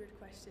kind of a weird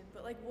question,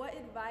 but like what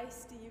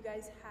advice do you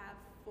guys have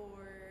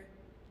for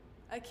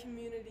a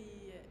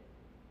community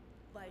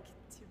like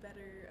to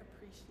better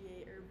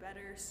appreciate or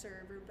better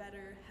serve or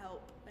better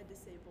help a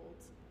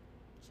disabled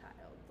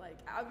child? Like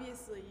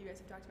obviously you guys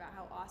have talked about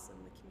how awesome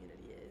the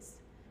community is.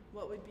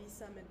 What would be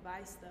some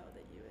advice though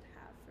that you would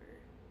have for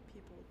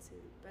people to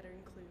better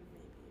include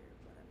maybe or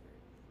whatever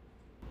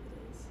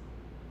it is?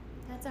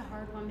 That's a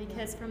hard one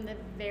because from the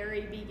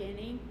very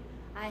beginning,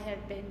 I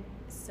have been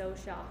so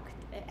shocked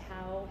at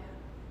how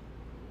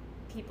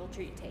people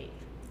treat Tate.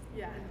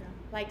 Yeah.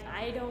 Like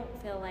I don't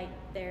feel like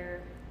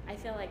I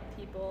feel like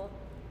people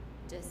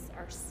just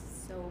are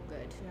so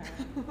good.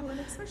 Yeah. Well, and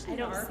especially I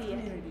don't in our see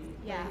community.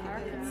 it. Yeah, like, our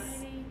it's-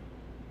 community.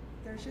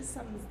 There's just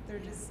something. They're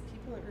just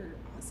people are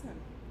awesome.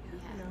 Yeah.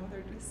 You know,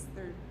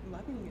 they're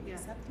loving and Yeah.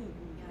 accepting.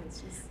 And Yeah.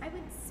 It's just I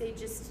would say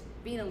just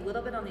being a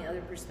little bit on the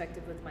other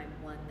perspective with my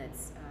one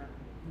that's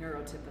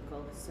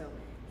neurotypical. So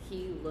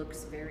he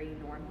looks very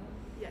normal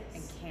Yes.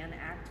 and can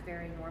act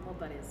very normal,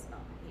 but is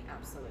not. He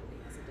absolutely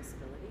has a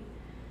disability.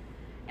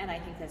 And I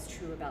think that's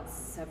true about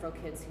several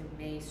kids who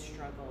may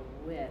struggle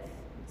with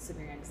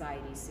severe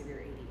anxiety,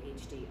 severe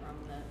ADHD, on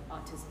the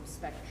autism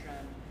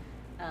spectrum.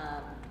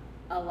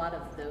 A lot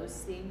of those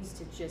things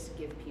to just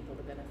give people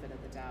the benefit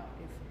of the doubt.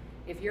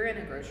 If you're in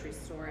a grocery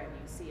store and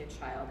you see a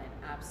child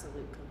in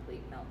absolute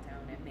complete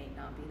meltdown, it may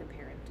not be the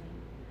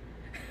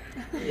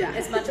parenting. Yeah.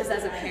 As much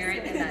as a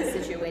parent in that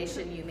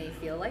situation, you may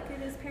feel like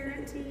it is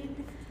parenting.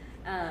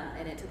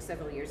 And it took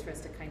several years for us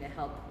to kind of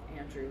help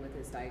Andrew with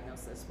his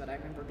diagnosis. But I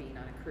remember being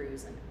on a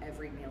cruise, and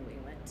every meal we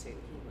went to,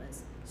 he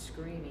was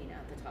screaming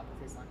at the top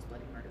of his lungs,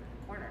 bloody murder in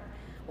the corner,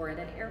 or at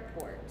an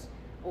airport,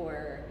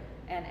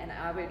 and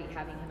already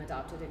having him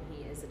adopted, and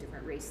he is a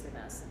different race than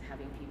us, and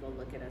having people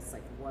look at us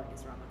like, what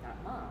is wrong with that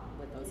mom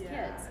with those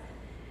Yeah. kids?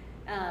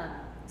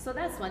 So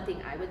that's one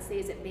thing I would say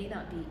is it may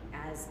not be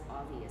as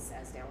obvious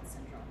as Down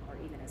syndrome or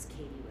even as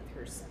Katie with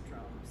her syndrome.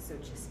 So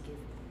just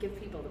give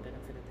people the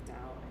benefit of the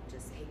doubt and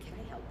just, hey, can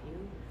I help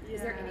you?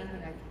 Is there Yeah.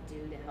 anything I can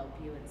do to help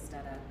you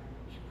instead of,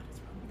 man, what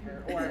is wrong with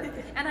her?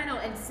 Or, and I know,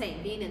 and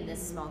same, being in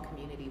this small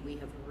community, we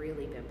have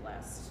really been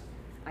blessed,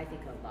 I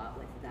think, a lot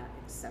with that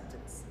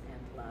acceptance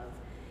and love.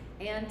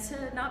 And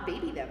to not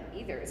baby them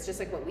either. It's just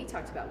like what we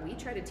talked about. We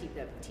try to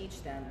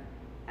teach them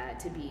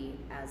to be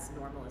as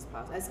normal as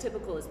possible, as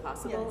typical as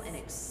possible, Yes. and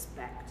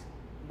expect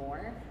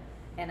more.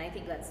 And I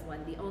think that's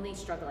the only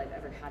struggle I've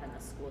ever had in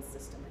the school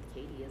system with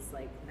Katie is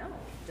like, no,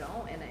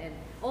 don't. And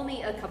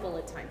only a couple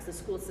of times. The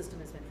school system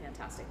has been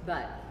fantastic,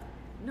 but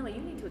no,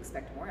 you need to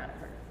expect more out of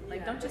her. Like,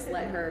 Yeah. don't just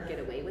let her get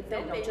away with it.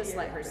 Don't Don't just baby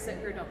let her. her sit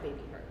her. Don't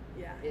baby her.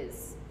 Yeah.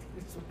 Is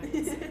what I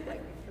would say.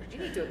 Like, you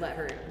need to let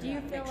her. Do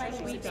you feel make sure like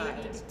she's we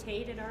excited. babied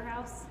Tate at our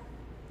house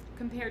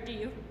compared to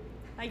you?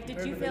 Like, did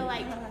you Compared to feel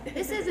me? like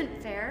this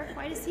isn't fair?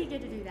 Why does he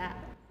get to do that?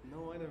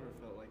 No, I never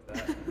felt like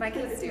that. My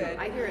kids That's do. good.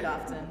 I hear it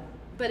often,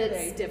 but it's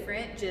Right.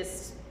 different.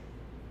 Just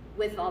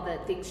with all the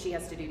things she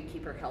has to do to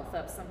keep her health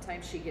up,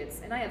 sometimes she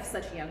gets. And I have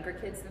such younger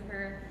kids than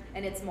her,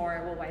 and it's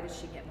more. Well, why does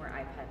she get more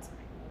iPad time?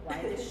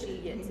 Why does she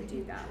get to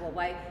do that? Well,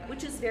 why?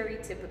 Which is very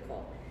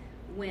typical.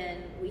 When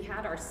we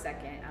had our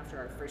second, after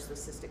our first was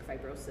cystic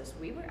fibrosis,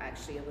 we were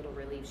actually a little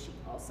relieved she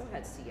also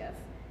had CF.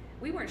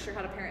 We weren't sure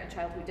how to parent a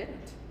child who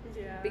didn't.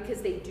 Yeah.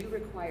 Because they do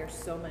require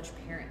so much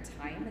parent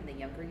time in the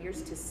younger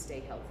years to stay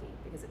healthy,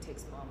 because it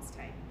takes mom's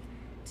time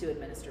to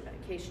administer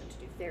medication, to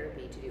do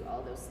therapy, to do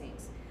all those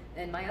things.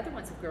 And my other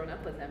ones have grown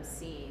up with them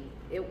seeing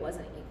it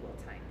wasn't equal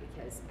time,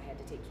 because I had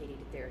to take Katie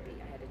to therapy,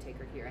 I had to take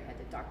her here, I had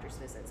the doctor's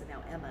visits, and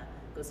now Emma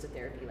goes to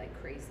therapy like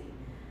crazy.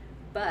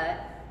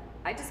 But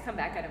I just come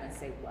back at him and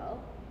say,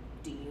 well,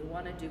 do you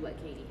want to do what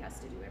Katie has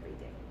to do every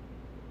day?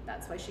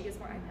 That's why she gets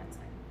more iPad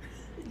time.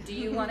 Do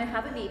you want to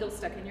have a needle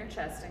stuck in your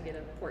chest and get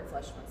a port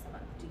flush once a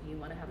month? Do you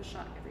want to have a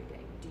shot every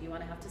day? Do you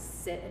want to have to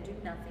sit and do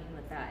nothing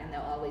with that? And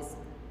they'll always,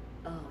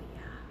 oh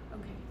yeah,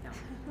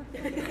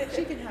 okay, no.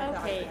 She can have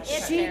Okay, that.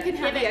 if She Fair. can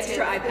have Give the it to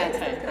extra her. iPad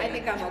time. I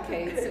think I'm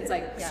okay since I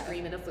Yeah.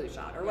 scream in a flu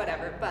shot or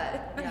whatever.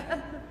 But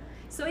Yeah.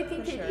 so I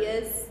think For it sure.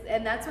 is,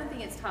 and that's one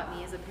thing it's taught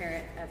me as a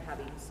parent of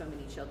having so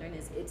many children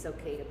is it's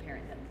okay to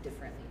parent them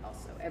differently.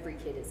 Also, every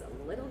kid is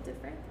a little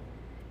different,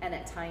 and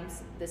at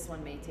times this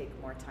one may take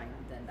more time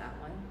than that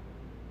one.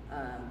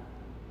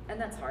 And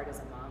that's hard as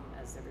a mom,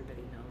 as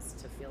everybody knows,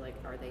 to feel like,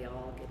 are they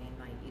all getting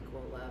my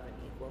equal love and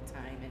equal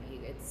time?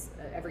 And it's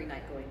every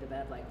night going to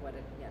bed like, what,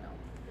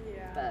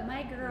 Yeah. But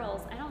My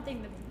girls, I don't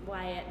think the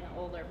Wyatt and the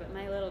older, but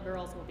my little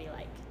girls will be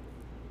like,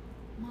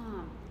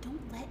 Mom,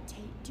 don't let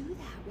Tate do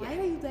that. Why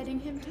Yeah. are you letting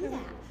him do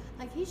that?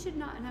 Like, he should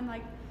not. And I'm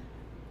like,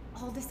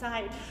 I'll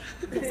decide.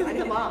 Yes, I'm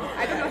the mom.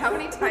 I don't know how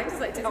many times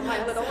I tell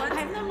my little ones.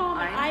 I'm the mom.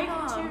 and I'm the I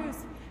mom,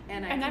 choose.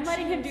 And, And I'm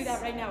letting him do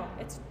that right now.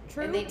 It's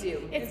true. And they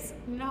do. It's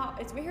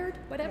not. It's weird.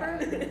 Whatever.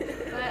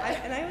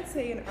 But I would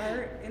say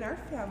in our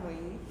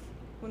family,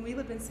 when we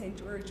lived in St.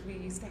 George, we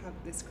used to have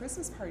this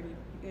Christmas party.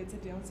 It's a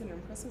Down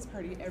syndrome Christmas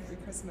party every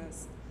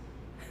Christmas.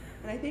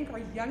 And I think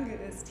our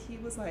youngest, he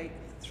was like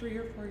 3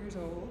 or 4 years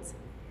old.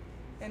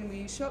 And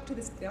we show up to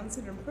this Down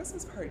syndrome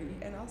Christmas party,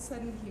 and all of a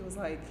sudden he was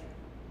like,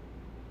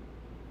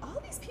 all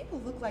these people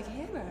look like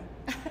Hannah.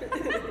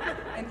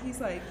 And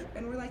he's like,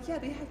 and we're like, yeah,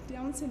 they have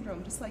Down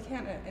syndrome, just like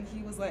Hannah. And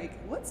he was like,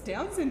 what's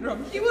Down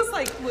syndrome? He was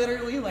like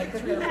literally like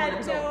 3 or 4 had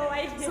years no old.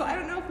 idea. So I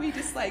don't know if we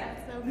just like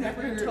That's so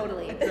never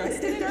Totally.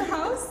 addressed it in our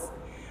house.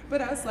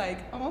 But I was like,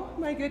 oh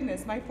my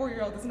goodness, my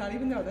 4-year-old does not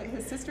even know that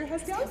his sister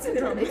has Down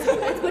syndrome.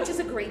 which is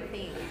a great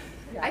thing.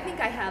 Yeah. I think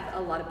I have a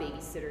lot of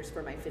babysitters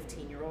for my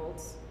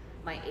 15-year-olds.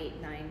 My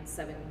 8, 9,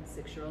 7,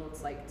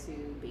 6-year-olds like to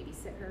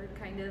babysit her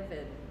kind of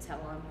and tell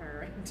on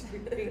her and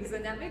do things,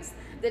 and that makes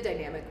the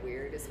dynamic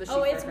weird,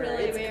 especially for it's her.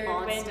 really It's weird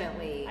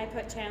constantly. when I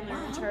put Chandler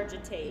in Mom? charge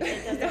of Tate.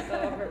 It doesn't go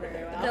over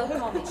very well. They'll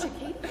call me, should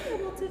Katie be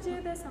able to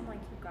do this? I'm like,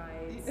 you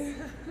guys.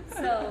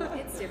 So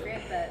it's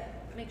different, but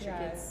make sure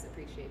Yeah. kids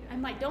appreciate it.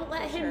 I'm like, don't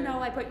let For him sure.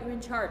 know I put you in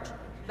charge.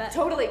 But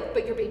Totally,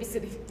 but you're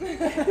babysitting.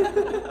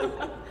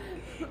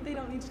 They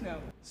don't need to know.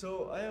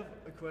 So I have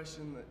a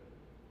question that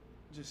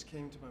just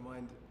came to my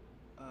mind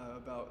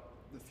about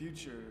the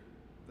future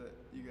that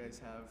you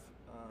guys have.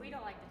 we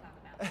don't like to talk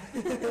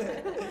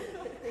about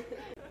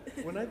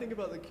it. When I think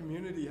about the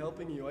community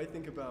helping you, I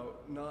think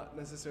about not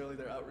necessarily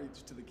their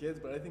outreach to the kids,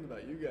 but I think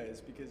about you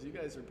guys, because you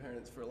guys are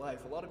parents for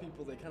life. A lot of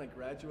people, they kind of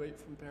graduate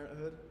from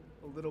parenthood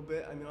a little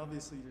bit. I mean,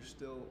 obviously you're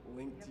still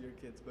linked to your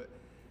kids, but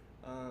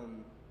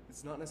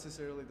it's not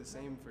necessarily the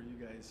same for you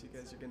guys. You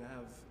guys are gonna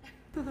have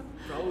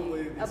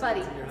probably these A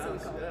buddy, kids in your so we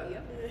house. call Yeah.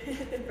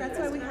 it. That's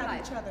why we have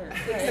Right. each other.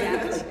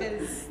 Exactly.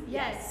 Is,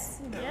 Yes.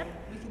 you know, Yep.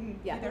 we can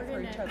Yeah. be there for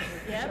We're each gonna- other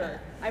for Yep. sure.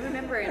 I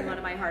remember in one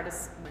of my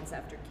hardest moments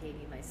after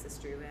Katie, my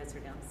sister who has her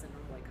Down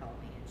syndrome boy, called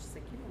me and she's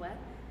like, you know what?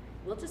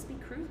 We'll just be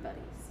cruise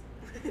buddies.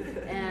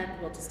 And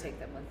we'll just take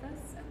them with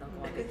us and they'll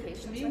go on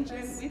vacations Me and with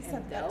Jen, us. we've and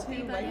said they'll that be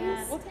too. Like,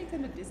 buddies. we'll take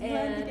them to Disneyland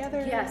And together.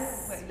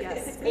 yes, Like,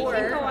 yes. They Or-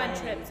 can go on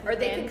trips. Or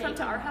they with can them, come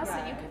to our house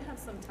and Yeah. you can have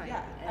some time,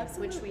 Yeah, and,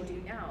 which we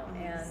absolutely. do now.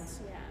 Yes.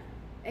 Yeah.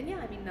 And yeah,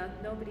 I mean,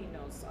 nobody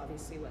knows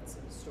obviously what's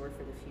in store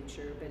for the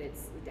future, but it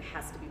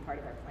has to be part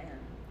of our plan.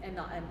 And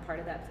part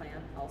of that plan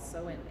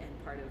also, and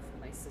part of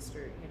my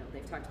sister, you know,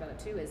 they've talked about it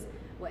too, is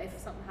what if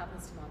something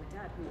happens to mom and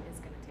dad, who is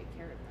going to take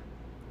care of them?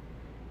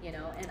 You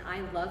know, and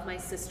I love my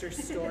sister's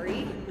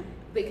story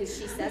because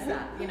she says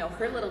that, you know,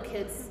 her little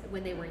kids,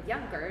 when they were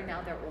younger,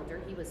 now they're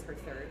older, he was her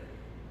third,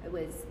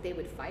 they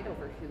would fight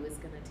over who was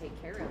going to take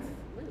care of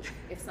Luke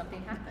if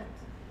something happened.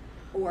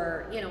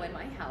 Or, you know, in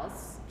my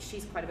house,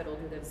 she's quite a bit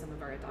older than some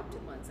of our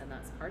adopted ones, and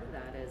that's part of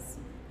that is,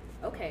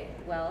 okay,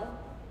 well,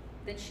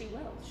 then she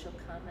will. She'll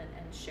come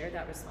and share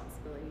that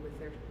responsibility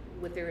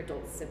with their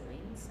adult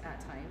siblings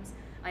at times.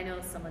 I know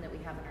someone that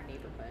we have in our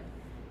neighborhood,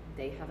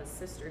 they have a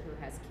sister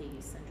who has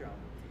Katie syndrome,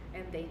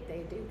 and they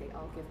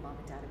all give mom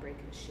and dad a break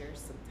and share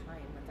some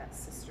time with that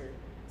sister,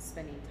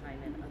 spending time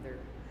in other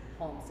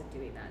homes and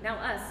doing that. Now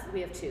us,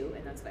 we have 2,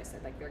 and that's what I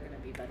said, like they're gonna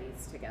be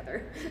buddies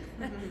together.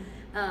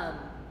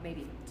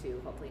 Maybe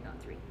 2, hopefully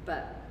not 3,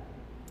 but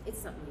it's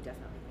something you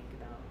definitely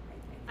think about.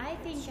 I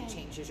think it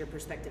changes your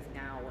perspective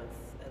now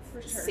of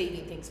For sure.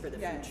 saving things for the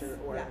Yes, future,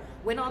 or yeah.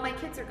 when all my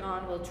kids are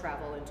gone, we'll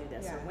travel and do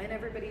this, or Yeah. when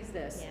everybody's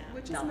this. Yeah.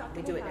 Which is No, not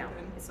we gonna do it now.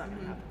 happen. It's not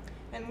gonna happen.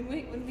 And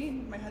when me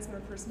and my husband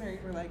were first married,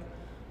 we're like,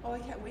 oh, I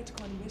can't wait to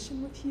go on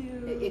mission with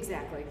you.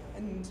 Exactly.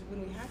 And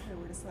when we had her,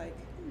 we're just like,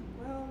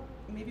 well,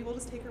 maybe we'll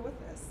just take her with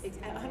us.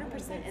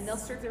 100%, and they'll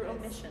serve their own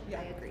mission.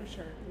 Yeah, I agree. for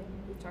sure. Yeah,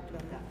 we've talked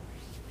about that.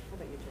 How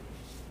about you,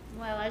 Jen?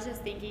 Well, I was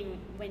just thinking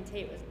when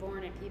Tate was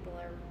born and people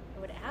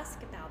would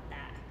ask about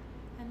that.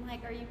 I'm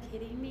like, are you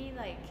kidding me?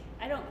 Like,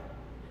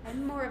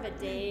 I'm more of a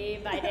day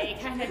by day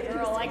kind of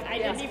girl. Like, I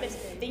didn't even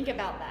think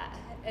about that.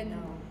 And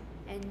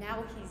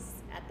now he's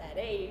at that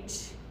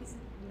age. He's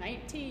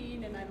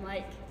 19, and I'm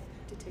like,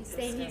 he's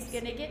saying he's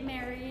gonna get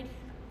married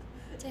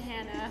to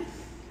Hannah.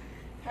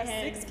 Have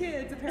and 6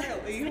 kids,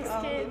 apparently. 6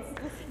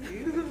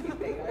 kids.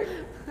 They are.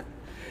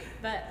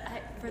 But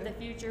for the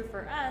future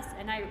for us,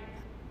 and I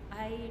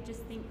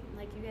just think,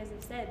 like you guys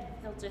have said,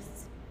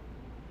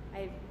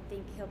 I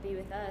think he'll be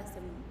with us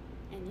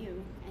and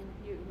you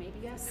maybe.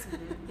 Yes.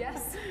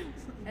 Yes.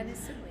 And his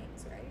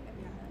siblings, right? I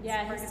mean, that's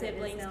Yeah, part his of it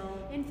is siblings. now-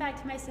 In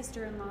fact, my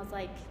sister-in-law's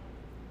like,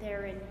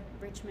 they're in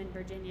Richmond,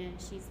 Virginia, and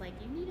she's like,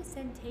 you need to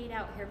send Tate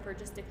out here for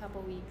just a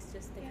couple weeks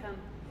just to come.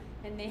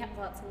 And they have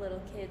lots of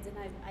little kids, and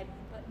it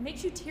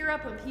makes you tear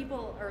up when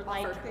people are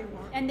like,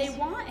 they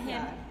want him,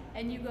 Yeah,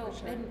 and you go, for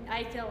sure. and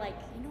I feel like,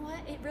 you know what,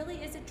 it really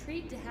is a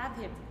treat to have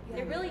him. Yeah.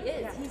 It really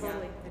is. Yeah,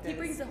 totally. He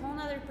brings a whole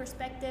nother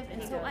perspective,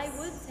 and He so I does.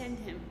 would send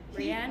him. He-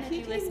 Brianne, he if you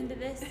came- listen to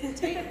this,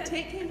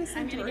 Tate came to I'm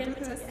St. gonna George get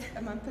with him us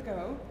a month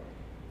ago,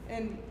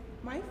 and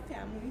my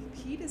family,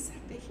 he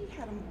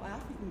had them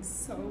laughing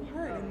so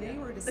hard, and they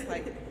were just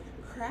like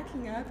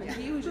cracking up, and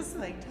he was just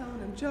like telling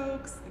them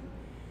jokes,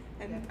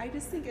 and I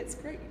just think it's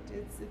great.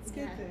 It's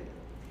good Yeah. that,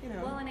 you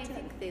know. Well, and I to-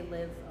 think they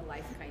live a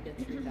life kind of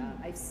through that.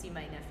 I've seen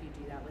my nephew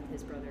do that with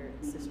his brother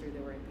and sister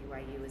that were at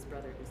BYU. His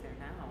brother who's there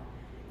now,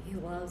 he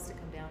loves to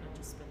come down and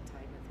just spend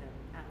time with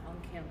him on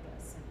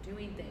campus and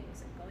doing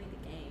things and going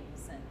to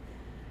games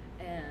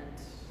and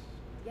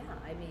yeah,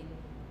 I mean,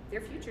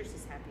 their future's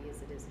as happy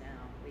as it is now.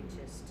 We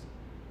just,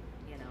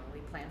 you know, we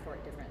plan for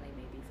it differently,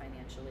 maybe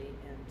financially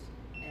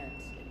and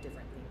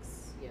different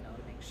things, you know,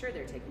 to make sure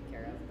they're taken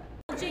care of.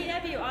 But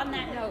JW, on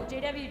that note,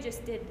 JW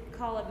just did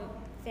call a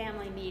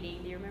family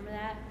meeting. Do you remember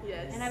that?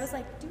 Yes. And I was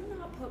like, do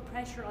not put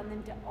pressure on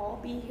them to all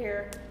be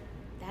here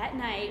that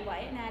night.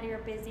 Wyatt and Addie are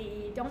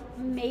busy. Don't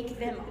make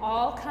them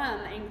all come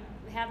and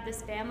have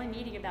this family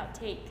meeting about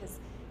Tate, because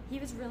he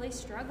was really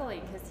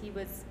struggling because he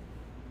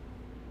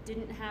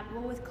didn't have,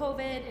 well, with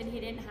COVID, and he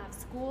didn't have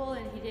school,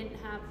 and he didn't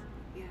have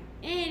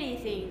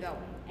anything going,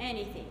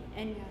 anything.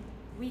 And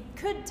we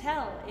could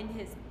tell in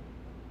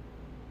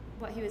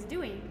what he was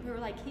doing. We were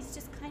like, he's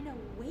just kind of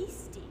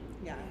wasting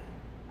Yeah.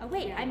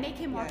 away. Yeah. I make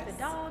him walk the Yes.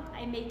 dog,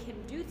 I make him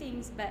do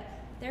things, but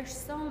there's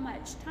so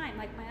much time.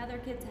 Like, my other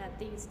kids had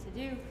things to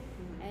do,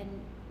 and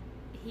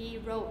he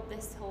wrote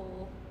this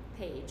whole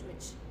page,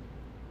 which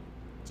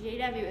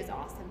JW is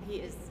awesome. He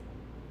is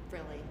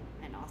really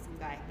an awesome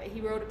guy. But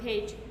he wrote a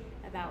page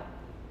about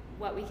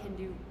what we can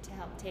do to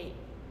help Tate.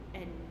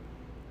 And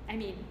I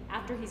mean,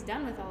 after he's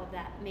done with all of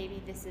that,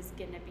 maybe this is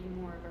going to be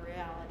more of a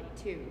reality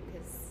too,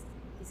 because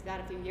he's got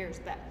a few years.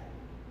 But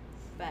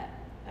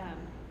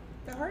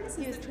The hardest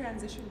He is was- the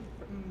transition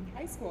from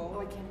high school. Oh,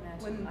 I can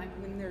imagine.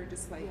 When they're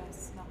just like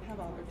Yes, not have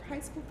all their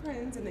high school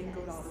friends, and they can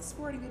go to all the Yes.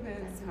 sporting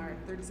events, That's and hard.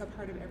 they're just a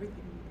part of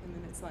everything. And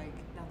then it's like,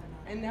 no, they're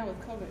not. and now with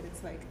COVID,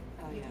 it's like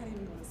Oh, you yeah. can't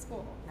even go to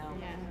school. No. you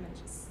know, Yeah. and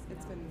it's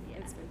No.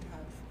 been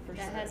tough for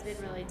that sure. has been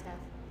really tough.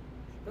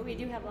 But we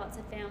do have lots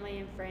of family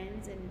and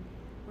friends, and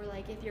we're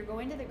like, if you're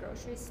going to the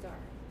grocery store,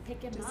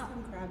 pick him Just up.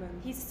 come grab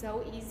him. He's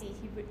so easy.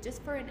 He would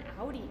just for an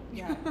outing.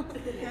 Yeah.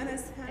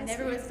 Hannah's And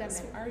everyone's done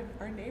so it.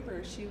 our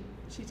neighbor, she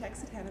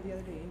texted Hannah the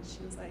other day, and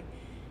she was like,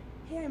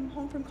 hey, I'm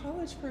home from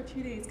college for a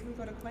few days. Can we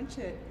go to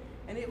Quenchit?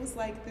 And it was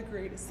like the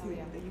greatest Oh, thing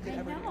yeah. that you could I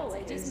ever do. know.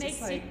 It It's just makes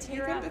you like,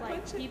 tear take him up. to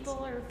Like, Quenchit.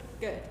 people are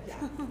good. Yeah,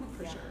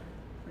 for Yeah. sure.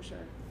 For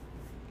sure.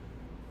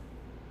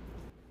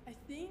 I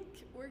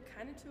think we're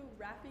kind of to a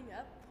wrapping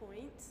up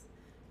point,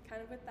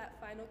 kind of with that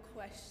final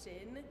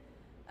question.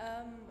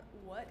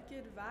 What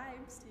good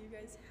vibes do you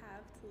guys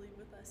have to leave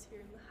with us here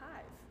in the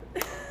Hive?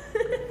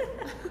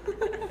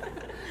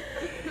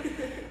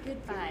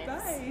 Good vibes.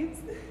 Vibes.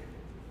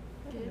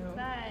 I Good don't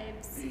know.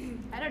 vibes.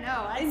 I don't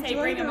know. I'd say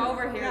Enjoy bring them the-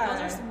 over here. Those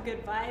yeah. are some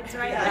good vibes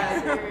right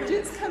Yeah. there.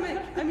 Just come in.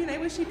 I mean, I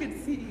wish you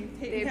could see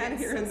Tate They've and Hannah been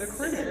here so in the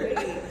corner.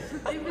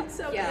 They've been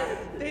so Yeah.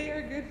 good. They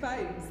are good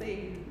vibes.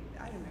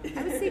 I don't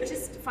know. I would say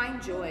just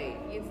find joy.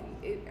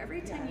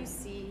 Every time you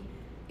see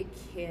a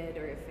kid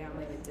or a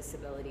family with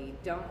disability,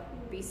 don't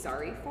be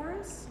sorry for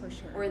us For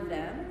sure. or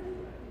them.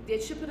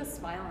 It should put a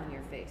smile on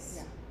your face.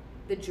 Yeah.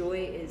 The joy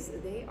is,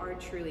 they are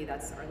truly,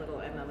 that's our little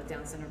Emma with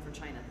Down syndrome from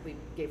China. We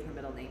gave her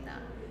middle name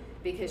that.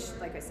 Because,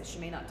 like I said, she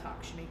may not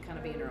talk, she may kind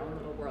of be in her own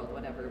little world,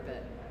 whatever,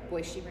 but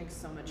boy, she brings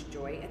so much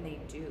joy, and they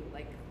do.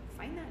 Like,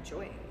 find that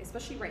joy,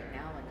 especially right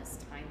now in this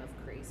time of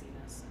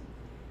craziness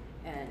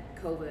and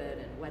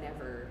COVID and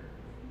whatever.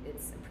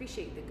 It's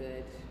appreciate the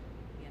good,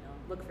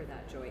 look for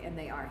that joy. And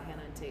they are.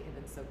 Hannah and Tate have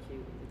been so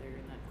cute. They're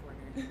in that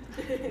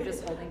corner. They're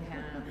just holding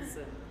hands,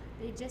 and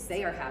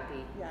they are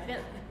happy. Yeah.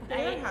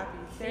 They are happy.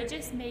 They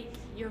just make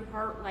your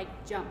heart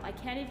like jump. I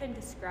can't even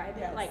describe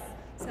Yes. it. Like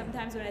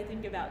sometimes when I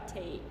think about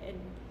Tate and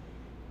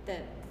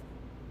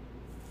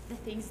the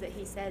things that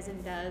he says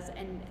and does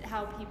and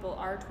how people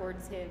are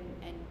towards him,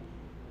 and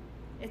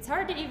it's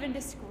hard to even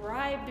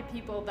describe to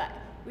people, but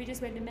we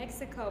just went to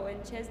Mexico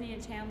and Chesney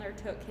and Chandler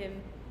took him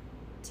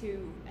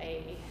to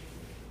a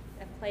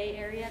play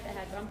area that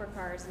had bumper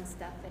cars and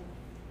stuff,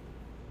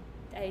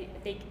 and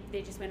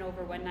they just went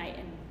over one night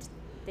and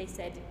they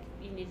said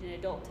you need an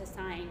adult to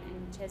sign,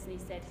 and Chesney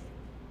said,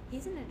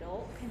 he's an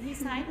adult, can he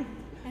sign?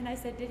 And I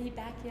said, did he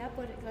back you up?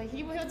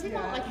 He will take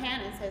out like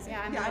Hannah and says,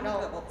 yeah, I'm an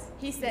adult.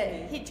 He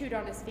said he chewed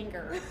on his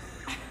finger.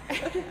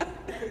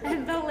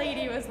 And the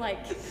lady was like,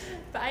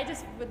 but I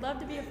just would love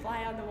to be a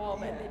fly on the wall,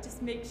 but it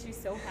just makes you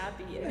so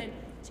happy. And then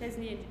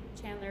Chesney and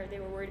Chandler, they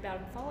were worried about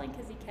him falling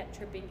because he kept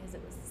tripping because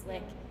it was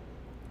slick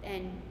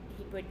and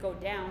he would go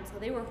down, so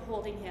they were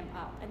holding him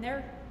up, and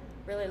they're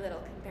really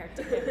little compared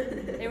to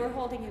him. They were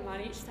holding him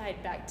on each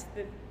side back to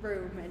the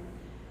room, and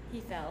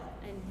he fell,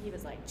 and he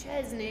was like,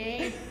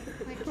 Chesney,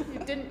 like, you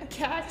didn't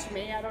catch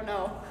me, I don't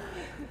know.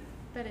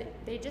 But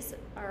they just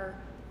are,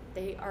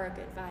 they are a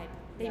good vibe.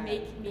 They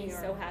make me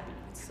so happy.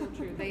 It's so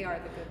true. They are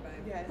the good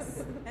vibe.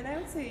 Yes. And I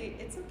would say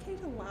it's okay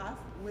to laugh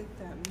with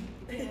them.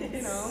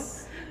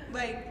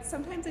 Like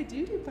sometimes I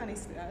do funny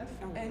stuff.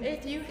 And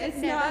If you have it's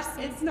never not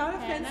seen it's not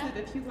Hannah,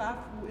 offensive if you laugh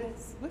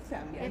with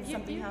them. and if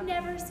something you've happens.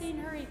 never seen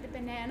her eat the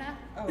banana,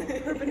 her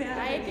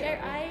banana video.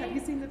 Have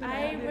you seen the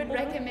banana I would video?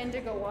 recommend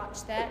to go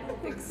watch that.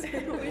 We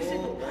should.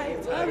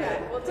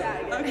 We'll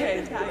tag it.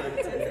 Okay, tag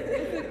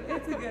it.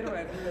 It's a good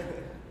one.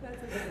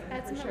 That's a good one.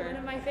 That's for sure. one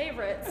of my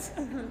favorites.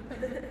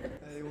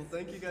 Hey, well,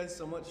 thank you guys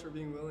so much for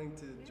being willing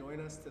to join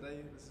us today.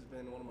 This has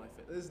been one of my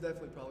this is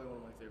definitely probably one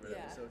of my favorite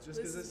episodes. Just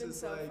because this is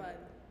so like, fun.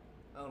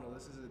 I don't know,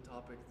 this is a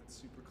topic that's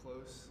super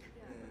close,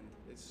 and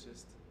it's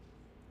just,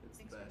 it's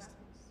the best.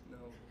 No,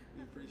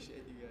 we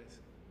appreciate you guys.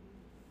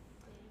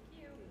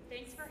 Thank you.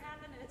 Thanks for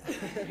having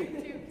us. You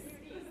two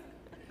cuties.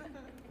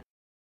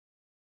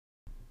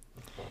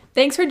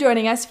 Thanks for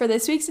joining us for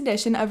this week's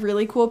edition of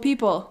Really Cool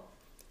People.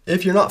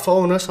 If you're not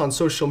following us on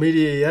social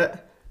media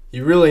yet,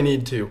 you really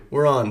need to.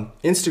 We're on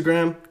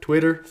Instagram,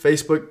 Twitter,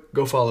 Facebook.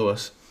 Go follow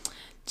us.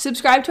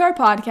 Subscribe to our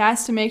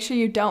podcast to make sure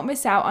you don't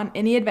miss out on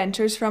any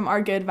adventures from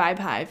our Good Vibe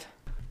Hive.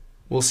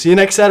 We'll see you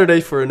next Saturday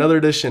for another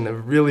edition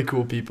of Really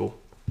Cool People.